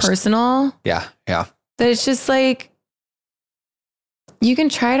interpersonal. Yeah. That it's just you can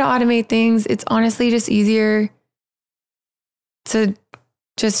try to automate things. It's honestly just easier to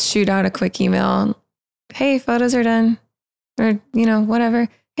just shoot out a quick email. Hey, photos are done, or, whatever.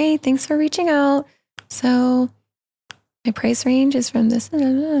 Hey, thanks for reaching out. So my price range is from this.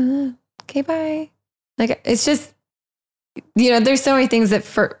 Okay, bye. It's just, there's so many things that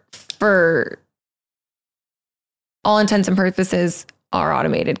for all intents and purposes are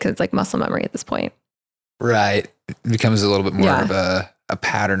automated, because it's muscle memory at this point. Right. It becomes a little bit more of a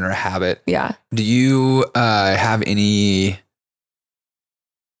pattern or a habit. Yeah. Do you have any,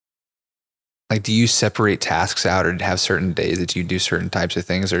 do you separate tasks out, or have certain days that you do certain types of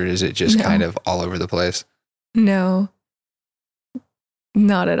things, or is it just kind of all over the place? No,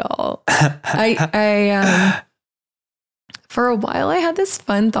 not at all. I for a while, I had this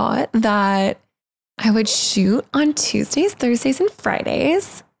fun thought that I would shoot on Tuesdays, Thursdays, and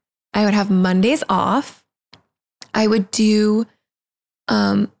Fridays. I would have Mondays off. I would do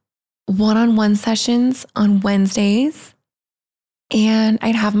one-on-one sessions on Wednesdays, and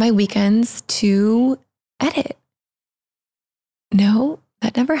I'd have my weekends to edit. No,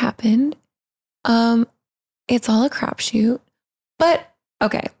 that never happened. It's all a crapshoot. But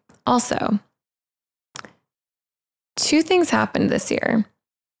okay, also, 2 things happened this year.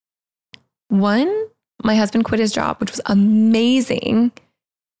 One, my husband quit his job, which was amazing.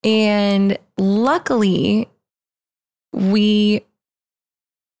 And luckily, we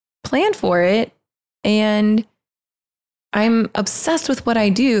planned for it, and I'm obsessed with what I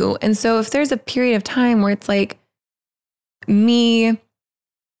do. And so if there's a period of time where it's me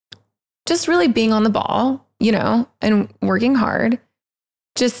just really being on the ball, and working hard,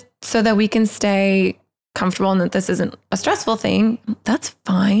 just so that we can stay comfortable and that this isn't a stressful thing, that's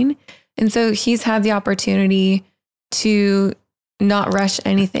fine. And so he's had the opportunity to not rush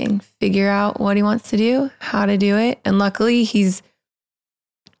anything, figure out what he wants to do, how to do it. And luckily he's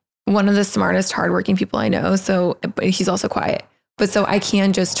one of the smartest, hardworking people I know. So, but he's also quiet. But so I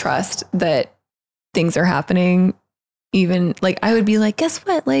can just trust that things are happening. Even like, I would be like, guess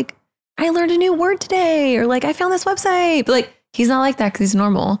what? Like, I learned a new word today, or like, I found this website. But like, he's not like that because he's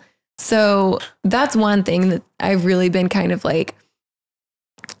normal. So that's one thing that I've really been kind of like,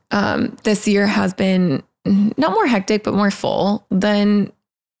 this year has been not more hectic, but more full than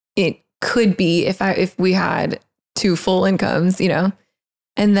it could be if we had 2 full incomes, you know?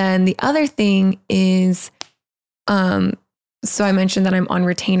 And then the other thing is, so I mentioned that I'm on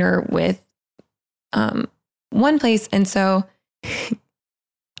retainer with, one place. And so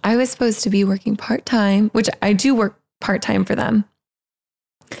I was supposed to be working part-time, which I do work part-time for them.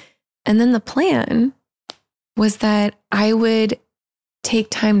 And then the plan was that I would take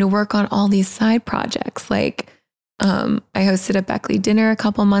time to work on all these side projects. Like, I hosted a Beckley dinner a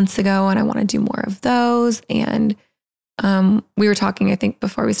couple months ago and I want to do more of those. And, we were talking, I think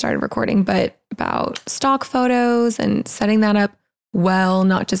before we started recording, but about stock photos and setting that up well,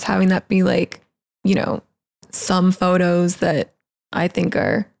 not just having that be like, you know, some photos that I think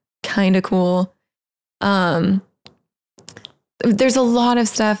are kind of cool. There's a lot of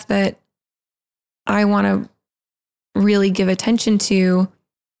stuff that I want to really give attention to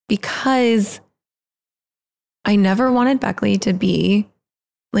because I never wanted Beckley to be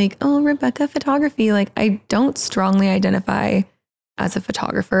like, oh, Rebecca photography. Like, I don't strongly identify as a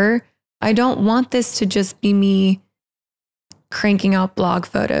photographer. I don't want this to just be me cranking out blog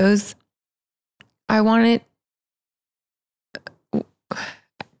photos. I want it.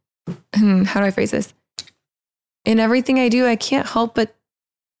 How do I phrase this? In everything I do, I can't help but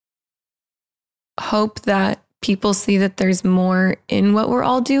hope that people see that there's more in what we're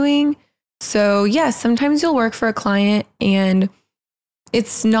all doing. So yes, sometimes you'll work for a client and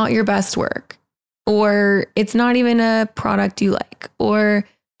it's not your best work, or it's not even a product you like, or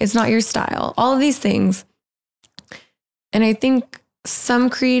it's not your style, all of these things. And I think some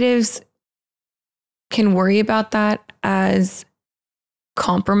creatives can worry about that as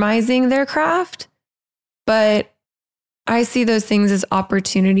compromising their craft, but I see those things as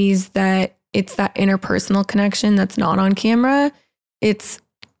opportunities that it's that interpersonal connection that's not on camera. It's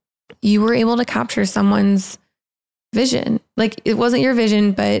you were able to capture someone's vision. Like, it wasn't your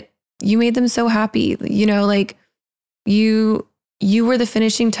vision, but you made them so happy. You know, like you were the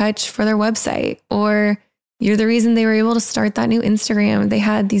finishing touch for their website, or you're the reason they were able to start that new Instagram. They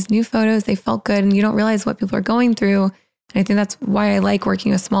had these new photos, they felt good, and you don't realize what people are going through. And I think that's why I like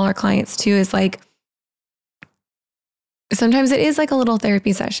working with smaller clients too, is like, sometimes it is like a little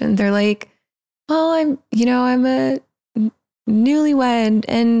therapy session. They're like, well, I'm a newlywed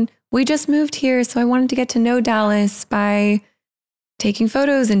and we just moved here. So I wanted to get to know Dallas by taking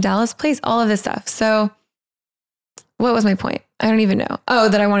photos in Dallas Place, all of this stuff. So what was my point? I don't even know. Oh,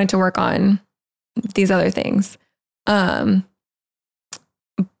 that I wanted to work on these other things. But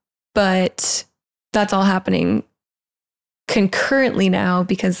that's all happening concurrently now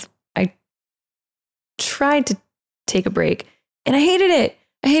because I tried to take a break and I hated it.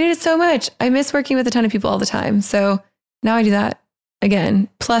 I hated it so much. I miss working with a ton of people all the time. So now I do that again,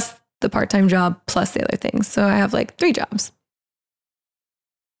 plus the part-time job, plus the other things. So I have like 3 jobs.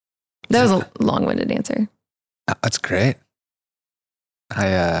 That was a long-winded answer. That's great.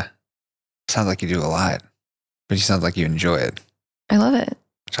 Sounds like you do a lot, but you sound like you enjoy it. I love it.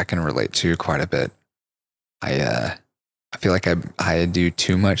 Which I can relate to quite a bit. I feel like I do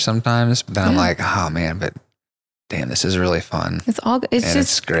too much sometimes, but then I'm like, oh man, but damn, this is really fun. It's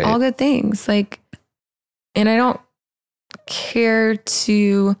just great. All good things. Like, and I don't care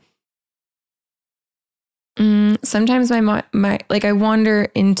to, sometimes my like I wander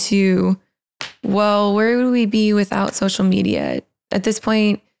into, well, where would we be without social media? At this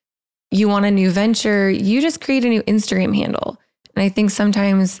point, you want a new venture, you just create a new Instagram handle. And I think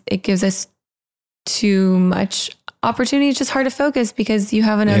sometimes it gives us too much opportunity. It's just hard to focus because you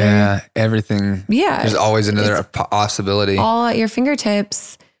have another. Yeah, everything. Yeah. There's always another possibility. All at your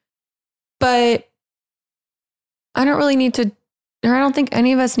fingertips. But I don't really need to, or I don't think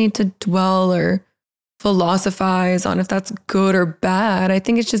any of us need to dwell or philosophize on if that's good or bad. I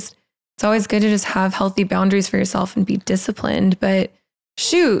think it's always good to just have healthy boundaries for yourself and be disciplined. But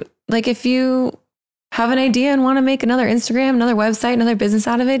shoot, like if you have an idea and want to make another Instagram, another website, another business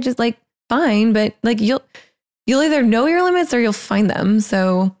out of it, just like fine. But like you'll either know your limits or you'll find them.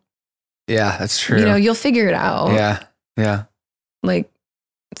 So yeah, that's true. You'll figure it out. Yeah. Yeah. Like,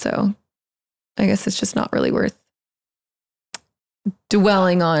 so I guess it's just not really worth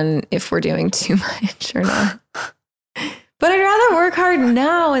dwelling on if we're doing too much or not. But I'd rather work hard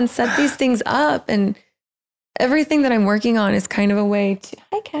now and set these things up. And everything that I'm working on is kind of a way to,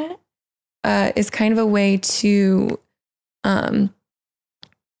 hi, Kat, is kind of a way to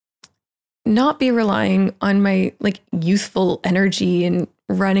not be relying on my like youthful energy and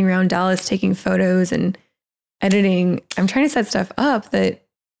running around Dallas taking photos and editing. I'm trying to set stuff up that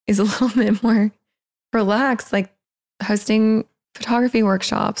is a little bit more relaxed, like hosting photography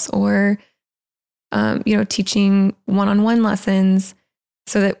workshops or, teaching one-on-one lessons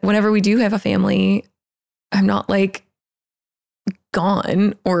so that whenever we do have a family, I'm not like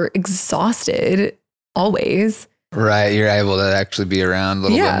gone or exhausted always. Right. You're able to actually be around a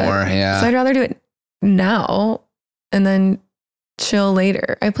little bit more. Yeah. So I'd rather do it now and then chill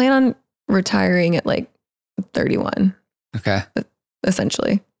later. I plan on retiring at like 31. Okay.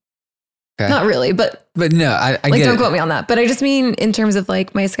 Essentially. Okay. Not really, but no, I like, get don't it. quote me on that. But I just mean in terms of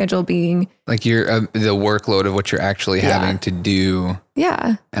like my schedule being like the workload of what you're actually having to do.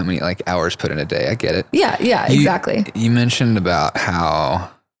 Yeah. How many like hours put in a day? I get it. Yeah. Exactly. You mentioned about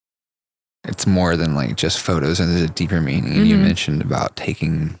how it's more than like just photos and there's a deeper meaning. And you mentioned about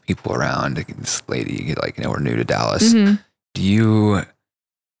taking people around. This lady, like, we're new to Dallas. Do you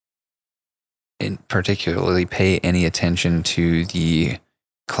particularly pay any attention to the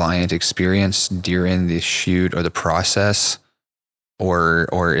client experience during the shoot or the process?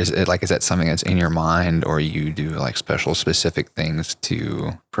 Or is it like, is that something that's in your mind, or you do like special specific things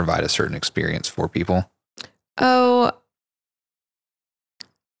to provide a certain experience for people? Oh,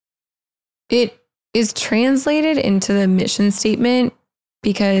 it is translated into the mission statement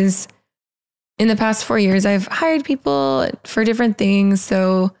because in the past 4 years, I've hired people for different things.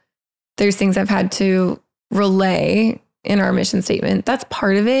 So there's things I've had to relay in our mission statement. That's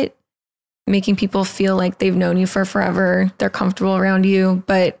part of it, making people feel like they've known you for forever. They're comfortable around you.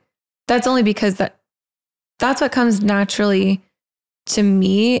 But that's only because that's what comes naturally to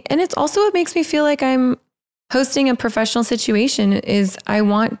me. And it's also what makes me feel like I'm hosting a professional situation. Is I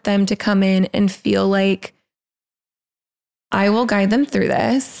want them to come in and feel like I will guide them through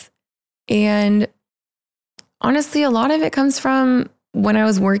this. And honestly, a lot of it comes from when I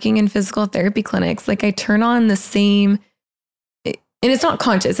was working in physical therapy clinics. Like I turn on the same, and it's not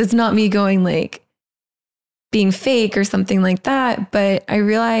conscious. It's not me going like being fake or something like that. But I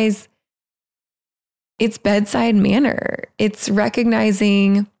realize it's bedside manner. It's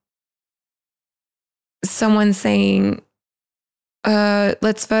recognizing someone saying,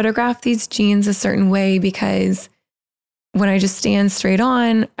 let's photograph these jeans a certain way because when I just stand straight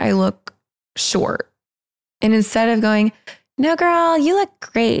on, I look short. And instead of going, no, girl, you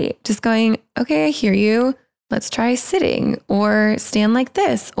look great, just going, okay, I hear you. Let's try sitting or stand like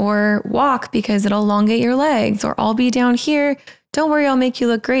this or walk because it'll elongate your legs, or I'll be down here. Don't worry, I'll make you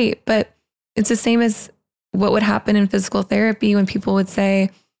look great. But it's the same as what would happen in physical therapy when people would say,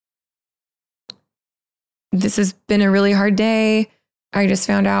 this has been a really hard day. I just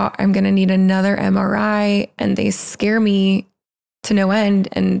found out I'm going to need another MRI, and they scare me to no end.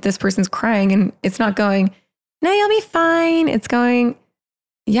 And this person's crying, and it's not going, no, you'll be fine. It's going,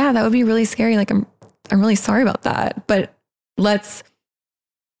 yeah, that would be really scary. Like, I'm really sorry about that, but let's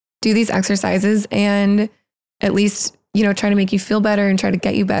do these exercises and at least, try to make you feel better and try to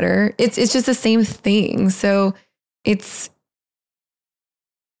get you better. It's just the same thing. So it's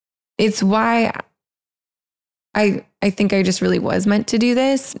why I think I just really was meant to do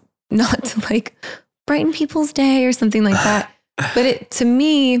this, not to like brighten people's day or something like that. But to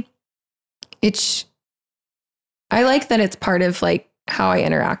me, I like that it's part of like how I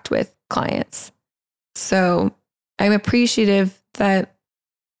interact with clients. So I'm appreciative that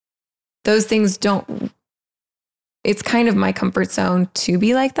those things it's kind of my comfort zone to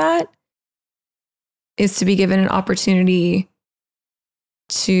be like that, is to be given an opportunity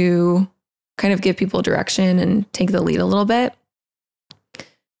to kind of give people direction and take the lead a little bit.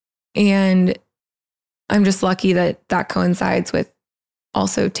 And I'm just lucky that that coincides with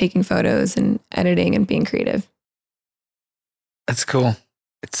also taking photos and editing and being creative. That's cool.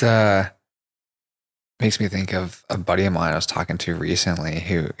 It's makes me think of a buddy of mine I was talking to recently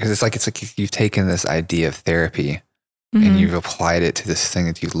because it's like you've taken this idea of therapy and you've applied it to this thing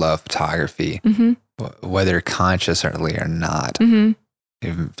that you love, photography, whether consciously or not.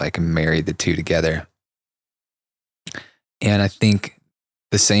 You've like married the two together. And I think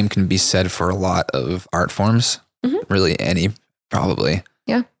the same can be said for a lot of art forms, really any, probably.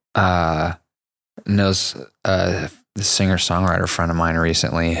 Yeah. Knows the singer-songwriter friend of mine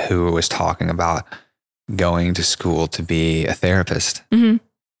recently who was talking about going to school to be a therapist.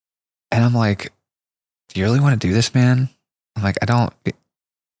 And I'm like, do you really want to do this, man? I'm like,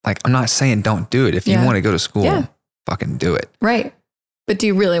 I'm not saying don't do it. If you want to go to school, fucking do it. Right. But do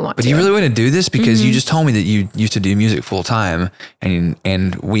you really want to? But do you really want to do this? Because you just told me that you used to do music full time,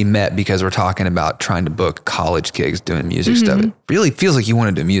 and we met because we're talking about trying to book college gigs doing music stuff. It really feels like you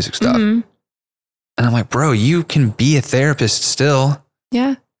want to do music stuff. And I'm like, bro, you can be a therapist still.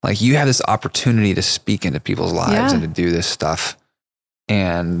 Yeah. Like you have this opportunity to speak into people's lives and to do this stuff.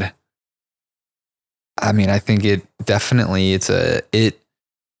 And I mean, I think it definitely,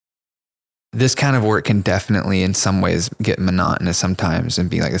 this kind of work can definitely in some ways get monotonous sometimes and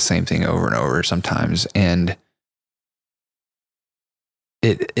be like the same thing over and over sometimes. And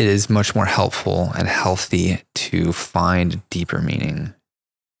it is much more helpful and healthy to find deeper meaning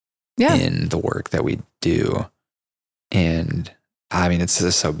in the work that we do. And I mean, it's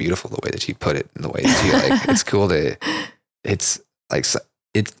just so beautiful the way that you put it, and the way that you like, it's cool to, it's like,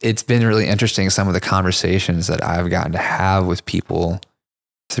 it's been really interesting. Some of the conversations that I've gotten to have with people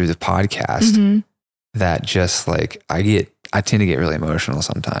through the podcast that just like, I tend to get really emotional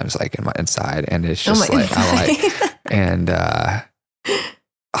sometimes, like in my inside. And it's just and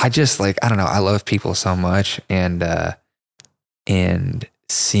I just like, I don't know. I love people so much and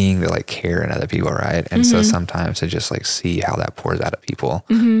seeing the like care in other people. Right. And so sometimes to just like see how that pours out of people,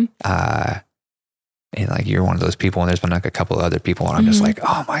 and like, you're one of those people, and there's been like a couple of other people, and I'm just like,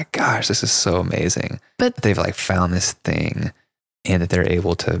 oh my gosh, this is so amazing. But they've like found this thing, and that they're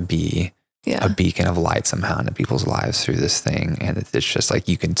able to be a beacon of light somehow into people's lives through this thing. And it's just like,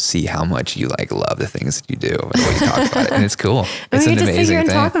 you can see how much you like love the things that you do and the way you talk about it. And it's cool. It's an amazing thing.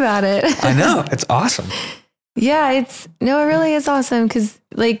 Talk about it. I know. It's awesome. Yeah, it really is awesome. Cause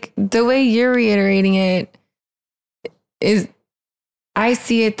like the way you're reiterating it is, I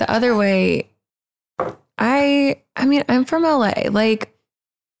see it the other way. I mean, I'm from LA. Like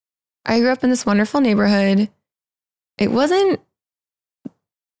I grew up in this wonderful neighborhood.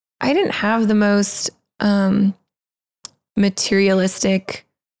 I didn't have the most materialistic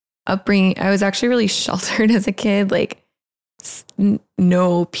upbringing. I was actually really sheltered as a kid, like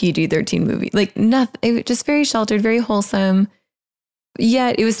no PG-13 movie, like nothing. It was just very sheltered, very wholesome.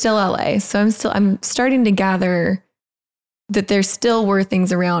 Yet it was still LA. So I'm starting to gather that there still were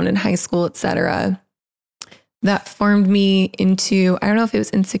things around in high school, et cetera, that formed me into, I don't know if it was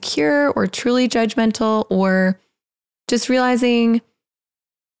insecure or truly judgmental or just realizing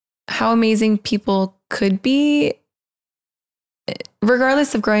how amazing people could be,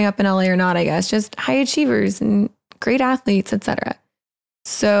 regardless of growing up in LA or not, I guess, just high achievers and great athletes, etc.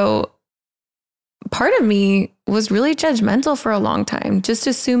 So part of me was really judgmental for a long time, just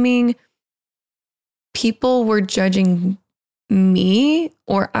assuming people were judging me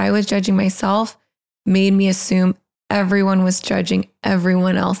or I was judging myself, made me assume everyone was judging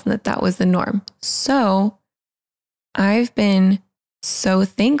everyone else and that was the norm. So I've been so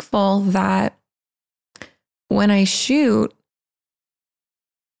thankful that when I shoot,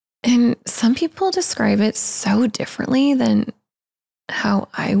 and some people describe it so differently than how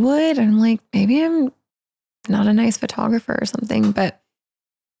I would. I'm like, maybe I'm not a nice photographer or something, but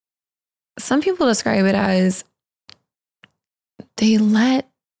some people describe it as they let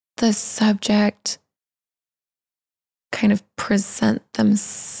the subject kind of present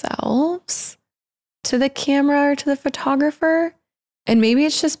themselves to the camera or to the photographer. And maybe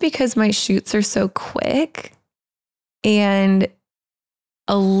it's just because my shoots are so quick and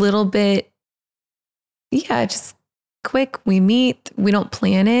a little bit, just quick. We meet, we don't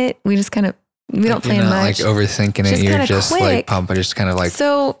plan it. We just kind of, we don't plan much. Like overthinking it. You're just quick. Like pumping, just kind of like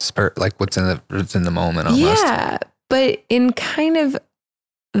spurt, like what's in the moment almost. Yeah. But in kind of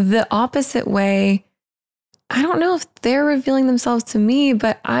the opposite way, I don't know if they're revealing themselves to me,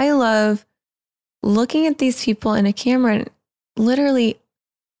 but I love looking at these people in a camera, and literally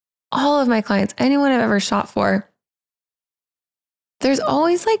all of my clients, anyone I've ever shot for, there's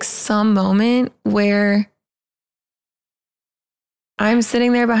always like some moment where I'm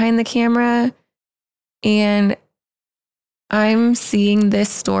sitting there behind the camera and I'm seeing this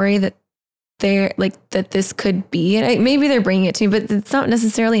story that they're like, that this could be, and maybe they're bringing it to me, but it's not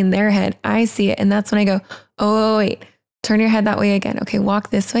necessarily in their head. I see it. And that's when I go, oh, wait, turn your head that way again. Okay.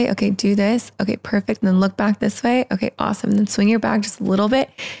 Walk this way. Okay. Do this. Okay. Perfect. And then look back this way. Okay. Awesome. And then swing your back just a little bit.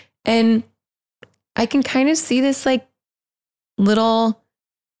 And I can kind of see this like little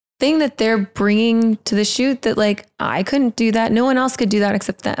thing that they're bringing to the shoot that like, I couldn't do that. No one else could do that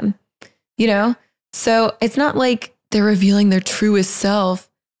except them, you know? So it's not like they're revealing their truest self,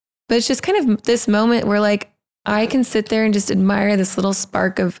 but it's just kind of this moment where like, I can sit there and just admire this little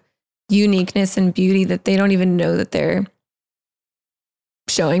spark of uniqueness and beauty that they don't even know that they're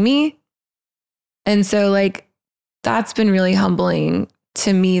showing me. And so like, that's been really humbling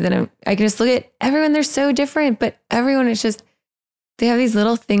to me that I can just look at everyone. They're so different, but everyone is just, they have these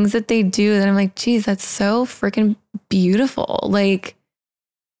little things that they do that I'm like, geez, that's so freaking beautiful. Like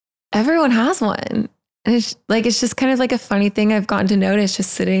everyone has one. And it's just kind of like a funny thing I've gotten to notice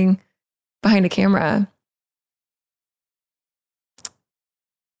just sitting behind a camera.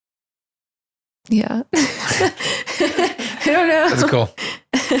 Yeah. I don't know. That's cool.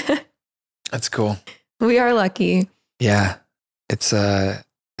 That's cool. We are lucky. Yeah. It's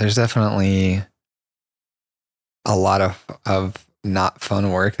there's definitely a lot of not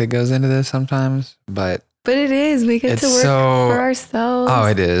fun work that goes into this sometimes, but it is. We get to work for ourselves. Oh,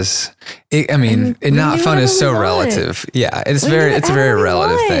 it is. Not fun is so relative. Yeah, it's a very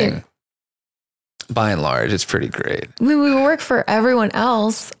relative thing. By and large, it's pretty great. We work for everyone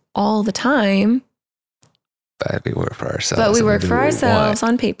else all the time. But we work for ourselves. But we work for ourselves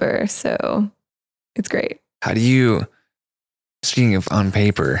on paper, so it's great. How do you, speaking of on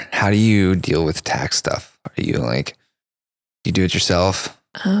paper, how do you deal with tax stuff? Are you like, you do it yourself?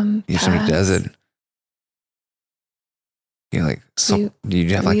 You have somebody who does it? You like, do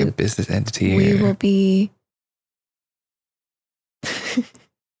you have like a business entity? We will be. Did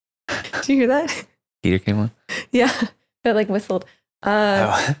you hear that? Heater came on? Yeah, it like whistled.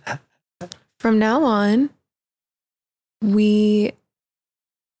 From now on, we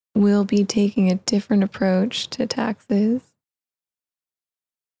will be taking a different approach to taxes.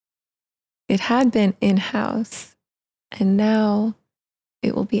 It had been in-house, and now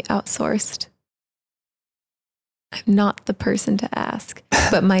it will be outsourced. I'm not the person to ask,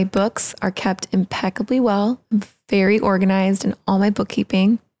 but my books are kept impeccably well. I'm very organized in all my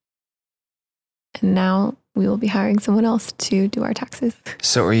bookkeeping. And now we will be hiring someone else to do our taxes.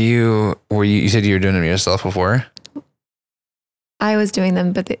 So you said you were doing them yourself before? I was doing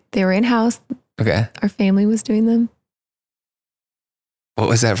them, but they were in-house. Okay. Our family was doing them. What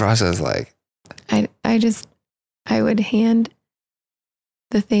was that process like? I would hand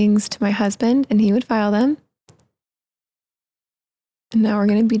the things to my husband and he would file them. And now we're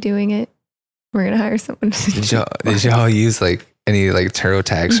going to be doing it. We're going to hire someone. Did y'all use like any like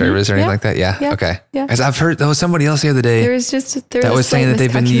TurboTax service or anything like that? Yeah. Okay. Yeah. Because I've heard, there was somebody else the other day that was saying that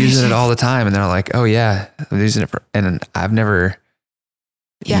they've been using it all the time. And they're like, oh yeah, I'm using it and I've never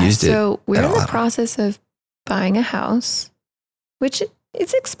used it. So we're in the process of buying a house, which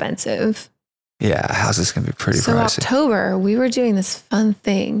it's expensive. Yeah. A house is going to be pretty pricey. So October, we were doing this fun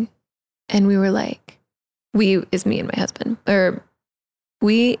thing and we were like, we is my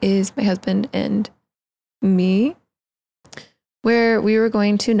husband and me, where we were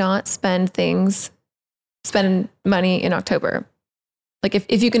going to not spend money in October. Like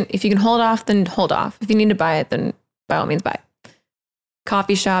if you can hold off, then hold off. If you need to buy it, then by all means buy it.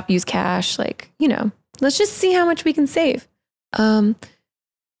 Coffee shop, use cash, let's just see how much we can save.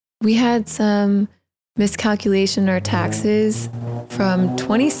 We had some miscalculation in our taxes from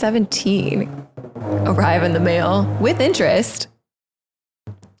 2017 arrive in the mail with interest.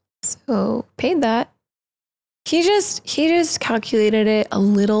 So paid that. He just calculated it a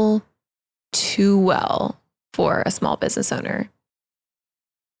little too well for a small business owner.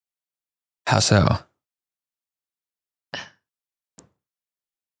 How so?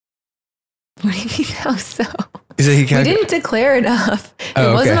 What do you mean, how so? We didn't declare enough.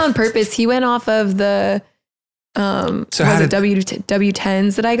 It wasn't on purpose. He went off of the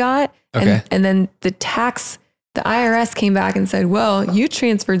W-10s that I got. Okay. And then the IRS came back and said, well, you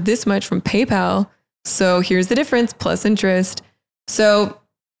transferred this much from PayPal. So here's the difference plus interest. So.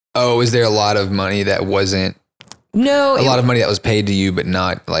 Oh, is there a lot of money that wasn't? No. A lot of money that was paid to you, but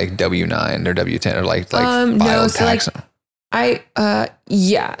not like W-9 or W-10 or like filed tax?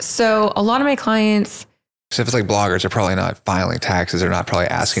 Yeah. So a lot of my clients. So if it's like bloggers, they're probably not filing taxes. They're not probably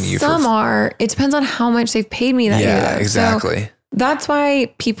asking you Some are. It depends on how much they've paid me that year. Yeah, exactly. So that's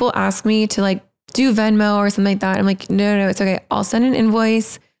why people ask me to do Venmo or something like that. I'm like, no, it's okay. I'll send an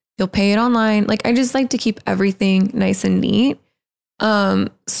invoice. You'll pay it online. I just like to keep everything nice and neat.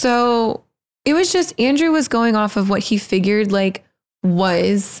 So it was just, Andrew was going off of what he figured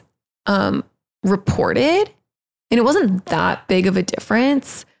was reported. And it wasn't that big of a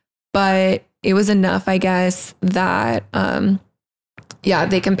difference, but it was enough, I guess, that,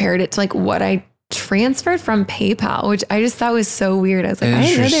 they compared it to what I transferred from PayPal, which I just thought was so weird. I was like, I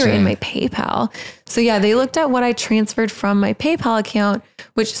didn't know they were in my PayPal. So yeah, they looked at what I transferred from my PayPal account,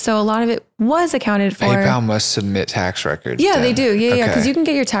 so a lot of it was accounted for. PayPal must submit tax records. Yeah, they do. Yeah, because you can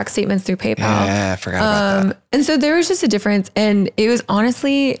get your tax statements through PayPal. Yeah, I forgot about that. And so there was just a difference, and it was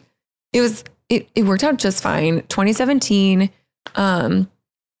honestly, it worked out just fine. 2017,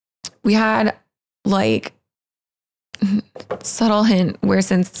 we had like subtle hint, wear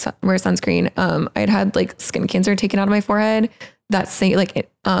sunscreen. I'd had like skin cancer taken out of my forehead. That's saying like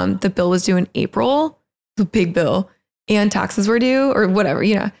the bill was due in April, the big bill, and taxes were due or whatever,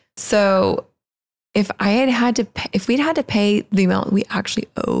 you know. So if we'd had to pay the amount we actually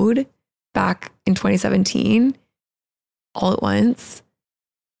owed back in 2017 all at once,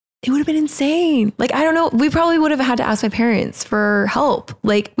 it would have been insane. Like, I don't know. We probably would have had to ask my parents for help.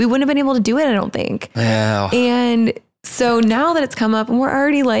 Like, we wouldn't have been able to do it, I don't think. Wow. And so now that it's come up and we're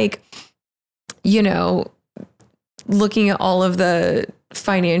already like, you know, looking at all of the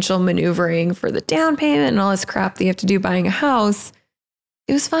financial maneuvering for the down payment and all this crap that you have to do buying a house,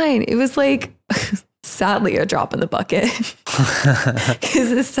 it was fine. It was like, sadly, a drop in the bucket because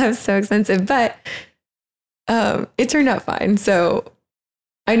this stuff's so expensive, but it turned out fine. So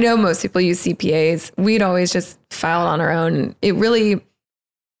I know most people use CPAs. We'd always just filed on our own. I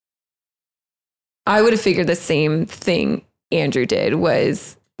would have figured the same thing Andrew did,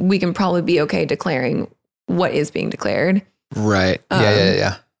 was we can probably be okay declaring what is being declared. Right.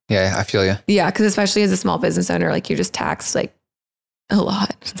 Yeah. I feel you. Yeah. Cause especially as a small business owner, like you're just taxed like a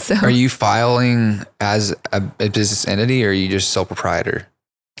lot. So are you filing as a business entity or are you just sole proprietor?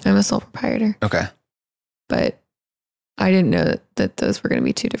 I'm a sole proprietor. Okay. But I didn't know that those were going to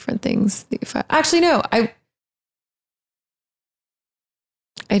be two different things. Actually, no, I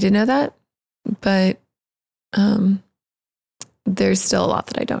did know that, but there's still a lot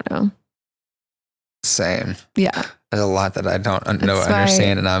that I don't know. Same. Yeah. There's a lot that I don't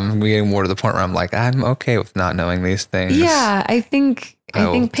understand, and I'm getting more to the point where I'm like, I'm okay with not knowing these things. Yeah, I think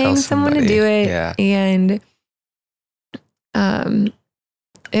paying someone to do it, and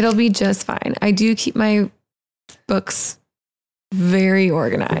it'll be just fine. I do keep my books very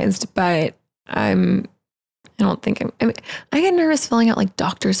organized, but I get nervous filling out like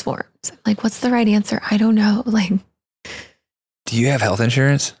doctor's forms. I'm like, what's the right answer? I don't know. Like, do you have health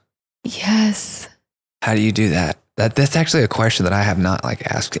insurance? Yes. How do you do that? That's actually a question that I have not like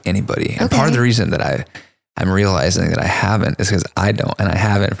asked anybody. And part of the reason that I'm realizing that I haven't is because I don't, and I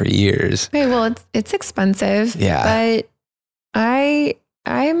haven't for years. Okay, well, it's expensive. Yeah. But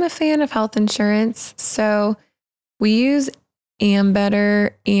I'm a fan of health insurance. So we use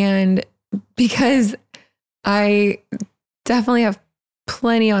Ambetter, and because I definitely have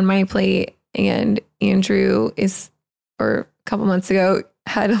plenty on my plate, and Andrew a couple months ago,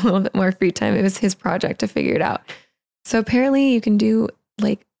 had a little bit more free time. It was his project to figure it out. So apparently you can do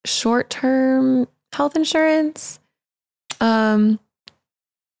like short-term health insurance,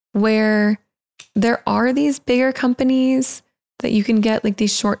 where there are these bigger companies that you can get like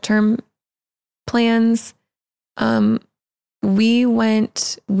these short-term plans. We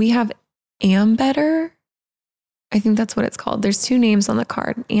have Ambetter. I think that's what it's called. There's two names on the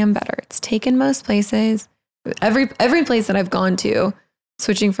card. Ambetter. It's taken most places. Every place that I've gone to,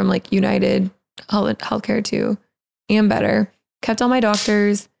 switching from like United Healthcare to Ambetter, kept all my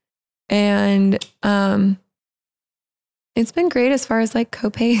doctors, and it's been great as far as like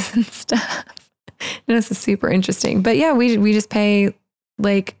copays and stuff. And this is super interesting. But yeah, we just pay,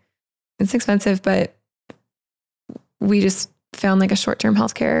 like, it's expensive, but we just found like a short-term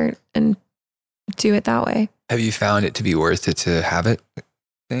healthcare and do it that way. Have you found it to be worth it to have it? I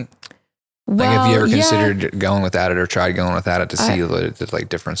think. Well, like, have you ever considered going without it or tried going without it to see what the like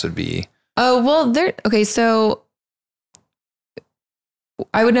difference would be? Oh, well, okay. So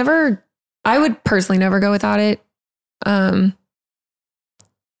I would personally never go without it. There's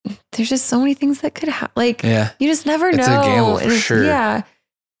just so many things that could happen. Like, you just never know. It's a gamble for sure. Yeah.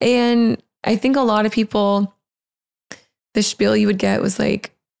 And I think a lot of people, the spiel you would get was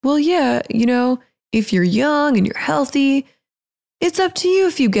like, well, yeah, you know, if you're young and you're healthy, it's up to you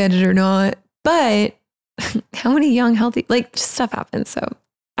if you get it or not. But how many young, healthy, like, just stuff happens. So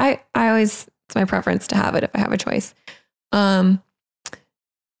I always, it's my preference to have it if I have a choice.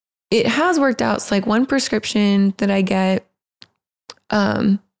 It has worked out. So like one prescription that I get,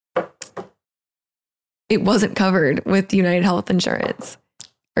 it wasn't covered with United Health Insurance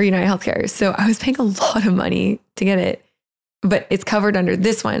or United Healthcare. So I was paying a lot of money to get it, but it's covered under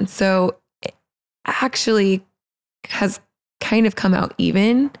this one. So it actually has kind of come out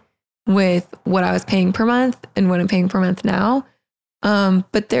even with what I was paying per month and what I'm paying per month now.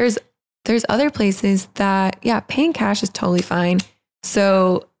 But there's other places that, paying cash is totally fine.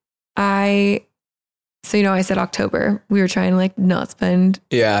 So I said October, we were trying to like not spend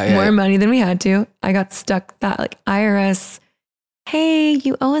more money than we had to. I got stuck that like IRS, hey,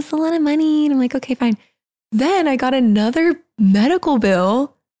 you owe us a lot of money. And I'm like, okay, fine. Then I got another medical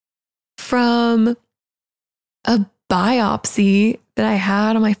bill from a biopsy that I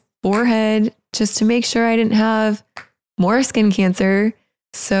had on my forehead just to make sure I didn't have more skin cancer.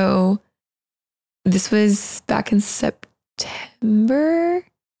 So this was back in September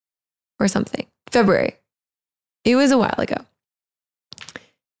or something, February. It was a while ago.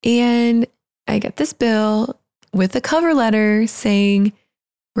 And I get this bill with a cover letter saying,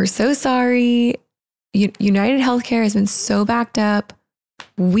 we're so sorry. United Healthcare has been so backed up.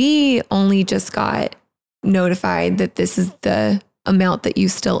 We only just got notified that this is the amount that you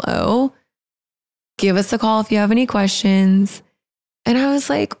still owe. Give us a call if you have any questions. And I was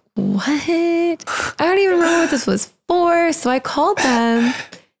like, what? I don't even remember what this was for. So I called them.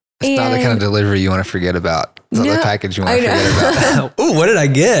 It's not the kind of delivery you want to forget about. It's not the package you want to forget about. Ooh, what did I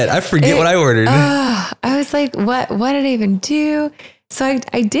get? I forget what I ordered. I was like, what did I even do? So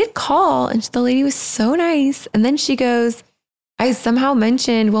I did call, and the lady was so nice. And then she goes, I somehow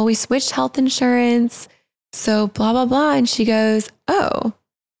mentioned, well, we switched health insurance. So blah, blah, blah. And she goes, oh,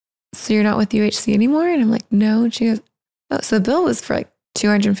 so you're not with UHC anymore? And I'm like, no. And she goes, oh, so the bill was for like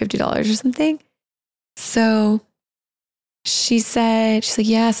 $250 or something. So she's like,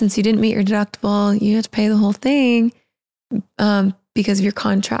 yeah, since you didn't meet your deductible, you have to pay the whole thing because of your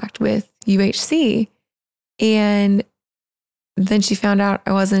contract with UHC. And then she found out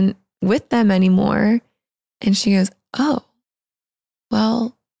I wasn't with them anymore. And she goes, oh,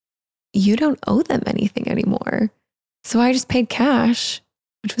 well, you don't owe them anything anymore. So I just paid cash,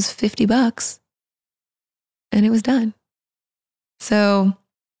 which was $50, and it was done. So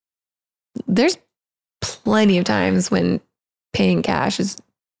there's plenty of times when paying cash is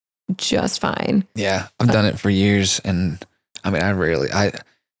just fine. Yeah, I've done it for years, and I mean,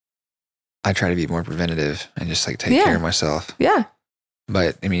 I try to be more preventative and just like take care of myself. Yeah.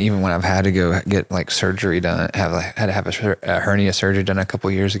 But I mean, even when I've had to go get like surgery done, had to have a hernia surgery done a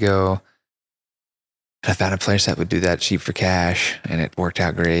couple years ago, I found a place that would do that cheap for cash, and it worked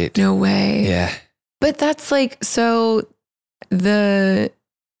out great. No way. Yeah. But that's like, so the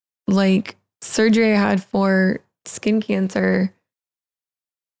like surgery I had for skin cancer,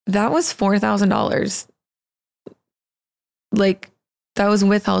 that was $4,000. Like that was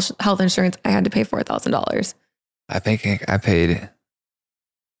with health insurance. I had to pay $4,000. I think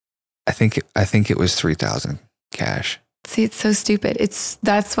it was $3,000 cash. See, it's so stupid.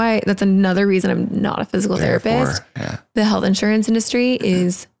 That's another reason I'm not a physical therapist. Yeah. The health insurance industry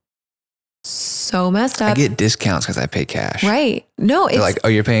is so messed up. I get discounts because I pay cash. Right. No, it's like, oh,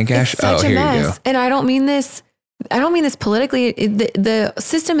 you're paying cash? It's such here a mess. you go. And I don't mean this politically. The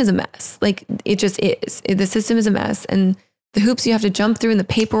system is a mess. Like it just is. The system is a mess. And the hoops you have to jump through and the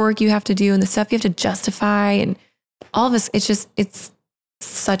paperwork you have to do and the stuff you have to justify and all of this, it's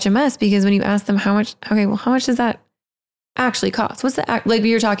such a mess because when you ask them how much does that actually cost? What's the, like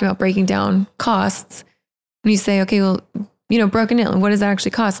you're talking about breaking down costs. When you say, okay, well, broken down, what does that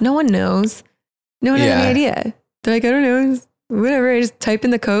actually cost? No one knows. No one has any idea. They're like, I don't know, whatever. I just type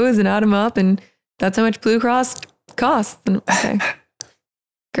in the codes and add them up and that's how much Blue Cross costs. And, okay,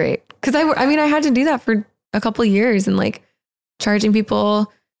 great. Cause I had to do that for a couple of years and like charging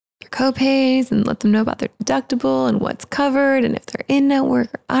people their copays and let them know about their deductible and what's covered and if they're in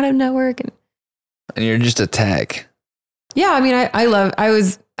network or out of network. And you're just a tech. Yeah. I mean, I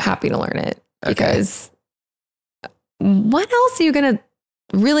was happy to learn it because what else are you going to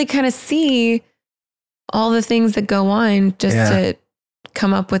really kind of see all the things that go on just to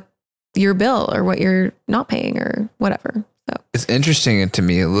come up with your bill or what you're not paying or whatever. So it's interesting to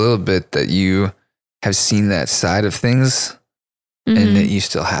me a little bit that you have seen that side of things and that you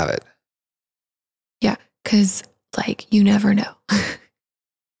still have it. Yeah. Cause like, you never know.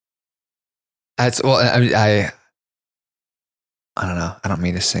 I don't know. I don't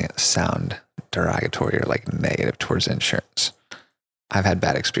mean to sound derogatory or like negative towards insurance. I've had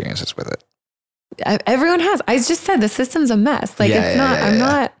bad experiences with it. Everyone has. I just said the system's a mess. Like I'm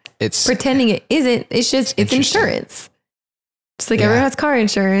not pretending it isn't. It's just, it's insurance. Just like everyone has car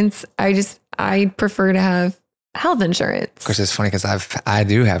insurance. I prefer to have health insurance. Of course, it's funny because I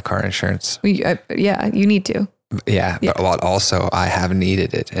do have car insurance. You need to. Yeah. But also I have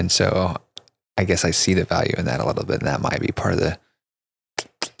needed it. And so I guess I see the value in that a little bit. And that might be part of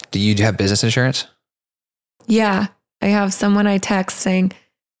do you have business insurance? Yeah. I have someone I text saying,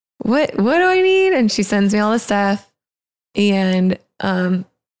 what do I need? And she sends me all the stuff. And I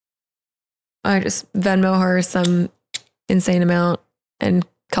just Venmo her some insane amount and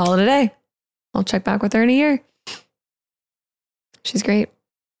call it a day. I'll check back with her in a year. She's great.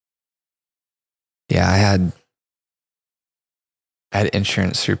 Yeah, I had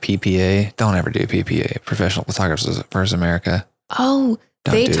insurance through PPA. Don't ever do PPA, Professional Photographers versus America. Oh,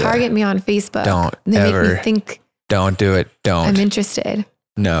 they target me on Facebook. Don't make me think. Don't do it. Don't. I'm interested.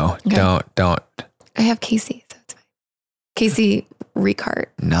 No, Okay. don't. I have Casey, so it's fine. Casey Ricart.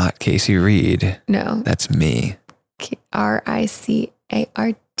 Not Casey Reed. No, That's me. Ricart.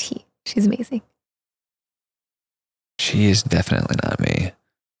 She's amazing. She is definitely not me.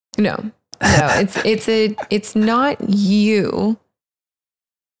 No, it's not you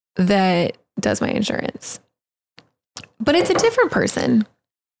that does my insurance, but it's a different person,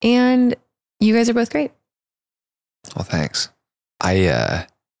 and you guys are both great. Well, thanks.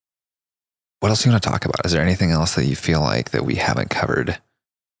 What else do you want to talk about? Is there anything else that you feel like that we haven't covered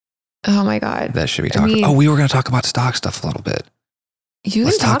Oh my God. that should be talked about? Oh, we were going to talk about stock stuff a little bit.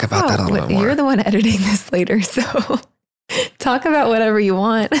 Let's talk about that a little bit more. You're the one editing this later, so talk about whatever you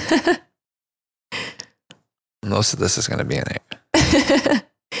want. Most of this is going to be in there.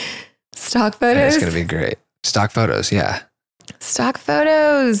 Stock And photos. it's going to be great. Stock photos, yeah. Stock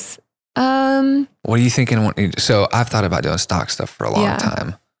photos. What are you thinking? So I've thought about doing stock stuff for a long Yeah.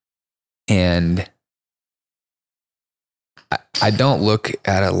 time. And I don't look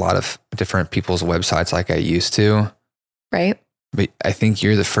at a lot of different people's websites like I used to. Right. But I think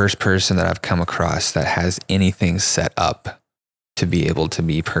you're the first person that I've come across that has anything set up to be able to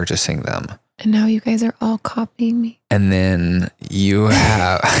be purchasing them. And now you guys are all copying me. And then you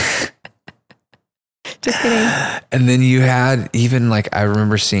have, Just kidding. and then you had even like, I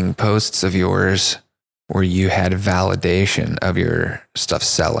remember seeing posts of yours where you had validation of your stuff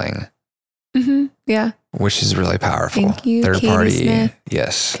selling, Mm-hmm. Yeah. which is really powerful. Thank you, Third Katie party. Smith.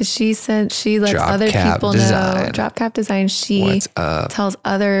 Yes. Because she said she lets Drop other Cap people Design. know. Drop Cap Design. She What's up? tells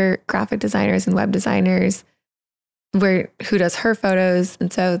other graphic designers and web designers who does her photos.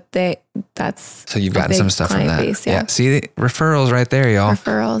 And so that's So you've a gotten big some stuff from client that. base, yeah. See the referrals right there, y'all.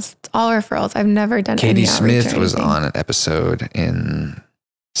 referrals. It's all referrals. I've never done Katie any outreach Smith or was anything. on an episode in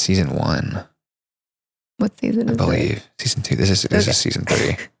season 1, What season I is believe. Season 2. This is Okay. season 3.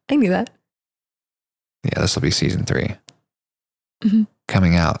 it? I knew that. Yeah, this will be season 3. Mhm.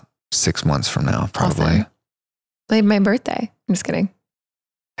 Coming out 6 months from now, probably. Awesome. Like my birthday. I'm just kidding.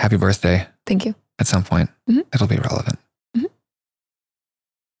 Happy birthday Thank you. at some point. Mhm. It'll be relevant. Mhm.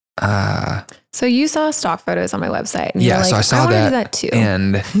 Uh, So you saw stock photos on my website. And Yeah, you're like, so I saw wanna that, do that too.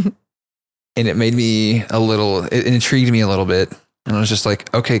 and it made me a little, it intrigued me a little bit. And I was just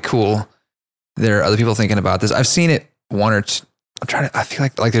like, okay, cool. There are other people thinking about this. I've seen it one or two. I feel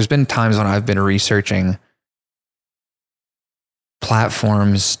like there's been times when I've been researching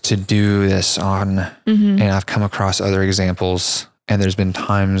platforms to do this on, Mhm. and I've come across other examples. And there's been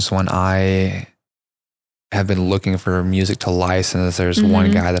times when I have been looking for music to license. There's one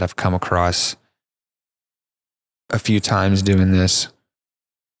Mhm. guy that I've come across a few times doing this.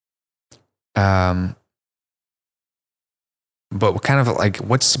 But kind of like,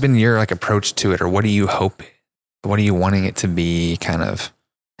 what's been your like approach to it, or what do you hope? What are you wanting it to be? Kind of.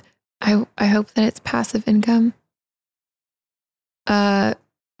 I hope that it's passive income.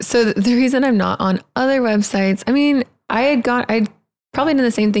 So the reason I'm not on other websites, I mean, I'd probably done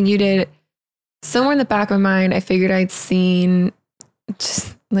the same thing you did. Somewhere in the back of my mind, I figured I'd seen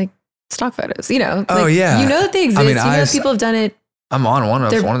just like stock photos, Oh, like, yeah. you know that they exist. I mean, you know that people have done it. I'm on one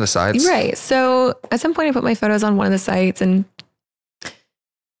of the sites. Right. So at some point I put my photos on one of the sites and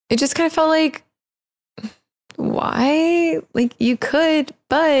it just kind of felt like, why? Like you could,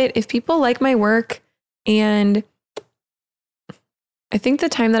 but if people like my work, and I think the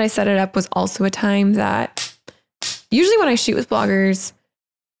time that I set it up was also a time that usually when I shoot with bloggers,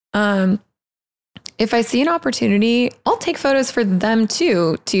 if I see an opportunity, I'll take photos for them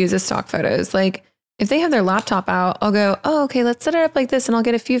too, to use as stock photos. Like if they have their laptop out, I'll go, oh, okay, let's set it up like this. And I'll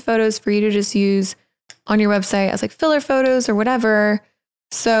get a few photos for you to just use on your website as like filler photos or whatever.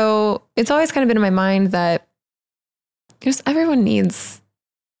 So it's always kind of been in my mind that just everyone needs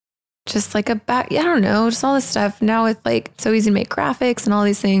just like I don't know, just all this stuff now with like, it's so easy to make graphics and all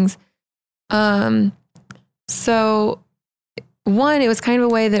these things. So one, it was kind of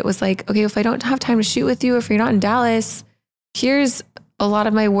a way that was like, okay, if I don't have time to shoot with you, if you're not in Dallas, here's a lot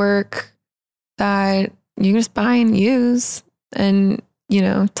of my work that you can just buy and use and,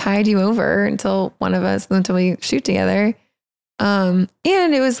 tide you over until we shoot together. And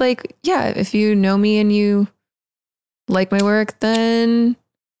it was like, yeah, if you know me and you like my work, then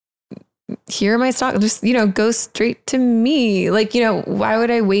here are my stock. Just, go straight to me. Like, why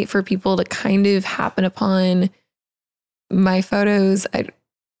would I wait for people to kind of happen upon my photos? I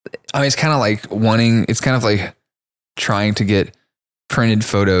mean, it's kind of like trying to get printed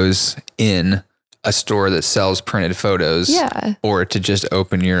photos in a store that sells printed photos. Yeah. Or to just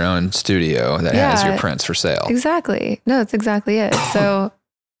open your own studio that has your prints for sale. Exactly. No, that's exactly it. So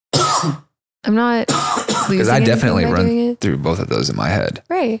I'm not because I definitely run through both of those in my head.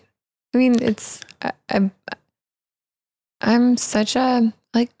 Right. I mean, I'm such a,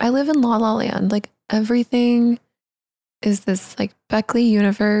 like, I live in La La Land. Like, everything is this like Beckley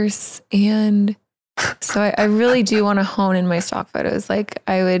universe. And so I really do want to hone in my stock photos. Like,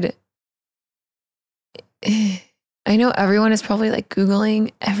 I know everyone is probably like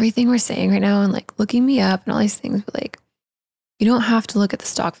Googling everything we're saying right now and like looking me up and all these things, but like, you don't have to look at the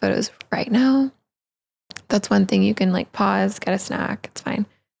stock photos right now. That's one thing you can like pause, get a snack. It's fine.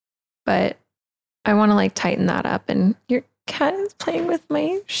 But I want to like tighten that up. And your cat is playing with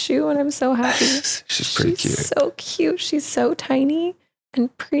my shoe and I'm so happy. She's pretty cute. So cute. She's so tiny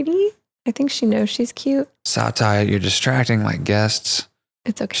and pretty. I think she knows she's cute. Satai, you're distracting my guests.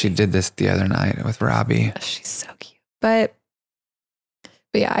 It's okay. She did this the other night with Robbie. She's so cute. But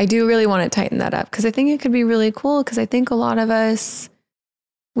yeah, I do really want to tighten that up because I think it could be really cool because I think a lot of us,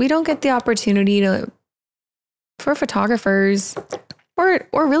 we don't get the opportunity for photographers or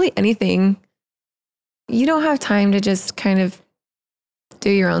really anything. You don't have time to just kind of do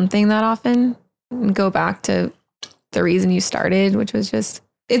your own thing that often and go back to the reason you started, which was just,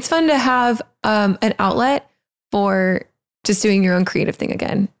 it's fun to have an outlet for just doing your own creative thing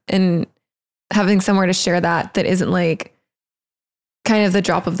again and having somewhere to share that isn't like kind of the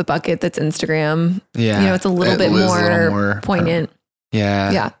drop of the bucket that's Instagram. Yeah. You know, it's a little bit more poignant.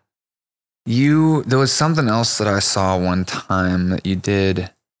 Yeah. Yeah. There was something else that I saw one time that you did.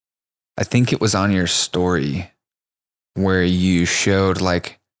 I think it was on your story where you showed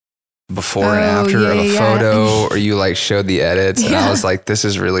like before and after of a photo or you like showed the edits and I was like, this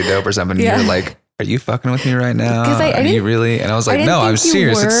is really dope or something. And you're like, are you fucking with me right now? Are you really? And I was like, no, I'm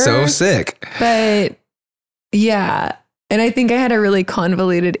serious. It's so sick. But yeah. And I think I had a really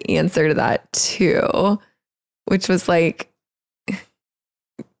convoluted answer to that too, which was like,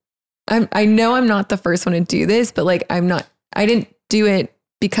 I know I'm not the first one to do this, but like, I didn't do it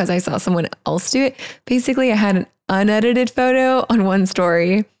because I saw someone else do it. Basically, I had an unedited photo on one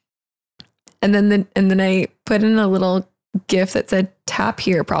story. And then I put in a little GIF that said tap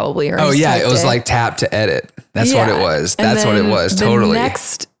here probably. Or it was like tap to edit. That's what it was. That's what it was. Totally.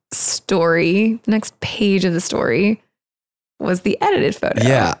 The next page of the story was the edited photo.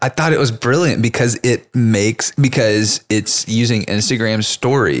 Yeah, I thought it was brilliant because it's using Instagram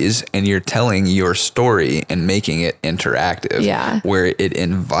stories and you're telling your story and making it interactive. Yeah. Where it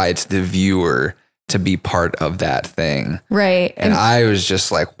invites the viewer to be part of that thing. Right. And I was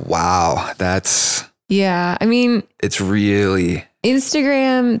just like, wow, that's... Yeah. I mean... It's really...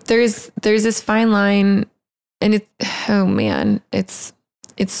 Instagram, there's this fine line and it's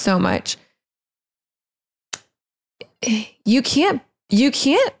so much. You can't,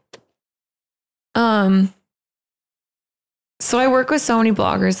 so I work with so many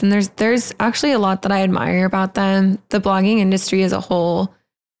bloggers and there's actually a lot that I admire about them. The blogging industry as a whole,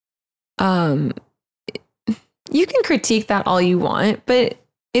 you can critique that all you want, but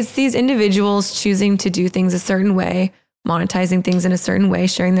it's these individuals choosing to do things a certain way, monetizing things in a certain way,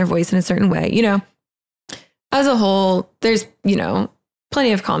 sharing their voice in a certain way, you know, as a whole, there's, you know,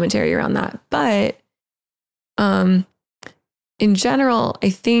 plenty of commentary around that, but, in general, I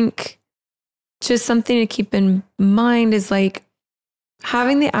think just something to keep in mind is like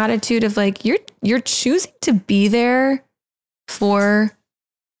having the attitude of like, you're choosing to be there for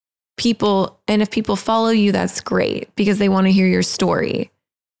people. And if people follow you, that's great because they want to hear your story.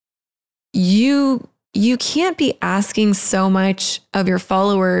 You can't be asking so much of your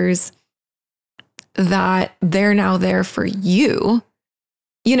followers that they're now there for you.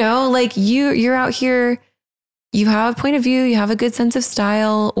 You know, like you're out here, you have a point of view, you have a good sense of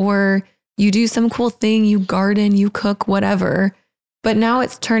style, or you do some cool thing, you garden, you cook, whatever. But now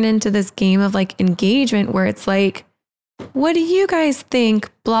it's turned into this game of like engagement where it's like, what do you guys think?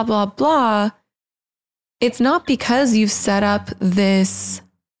 Blah, blah, blah. It's not because you've set up this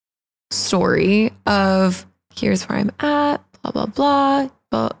story of here's where I'm at, blah, blah, blah,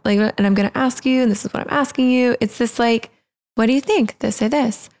 blah, like, and I'm going to ask you, and this is what I'm asking you. It's this like, what do you think? This or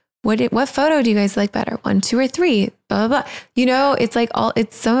this? What photo do you guys like better? 1, 2, or 3? Blah, blah, blah. You know, it's like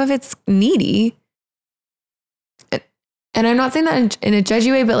some of it's needy. And I'm not saying that in a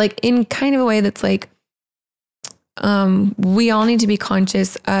judgy way, but like in kind of a way that's like, we all need to be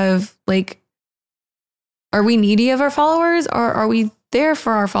conscious of like, are we needy of our followers or are we there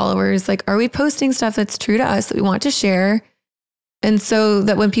for our followers? Like, are we posting stuff that's true to us that we want to share? And so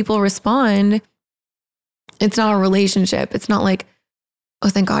that when people respond, it's not a relationship. It's not like, oh,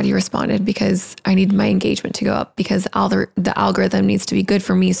 thank God you responded because I need my engagement to go up because the algorithm needs to be good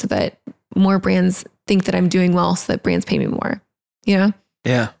for me so that more brands think that I'm doing well so that brands pay me more, you know?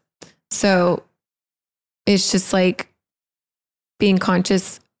 Yeah. So it's just like being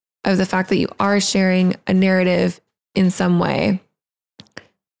conscious of the fact that you are sharing a narrative in some way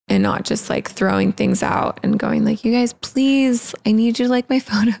and not just like throwing things out and going like, you guys, please, I need you to like my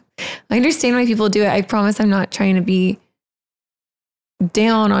photo. I understand why people do it. I promise I'm not trying to be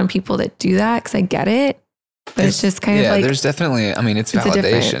down on people that do that because I get it. But it's just kind of like... Yeah, there's definitely, I mean, it's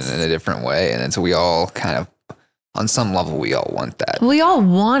validation in a different way. And so we all kind of, on some level, we all want that. We all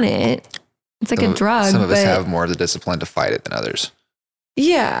want it. It's like a drug. Some of us have more of the discipline to fight it than others.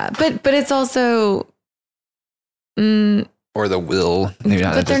 Yeah, but it's also... or the will. Maybe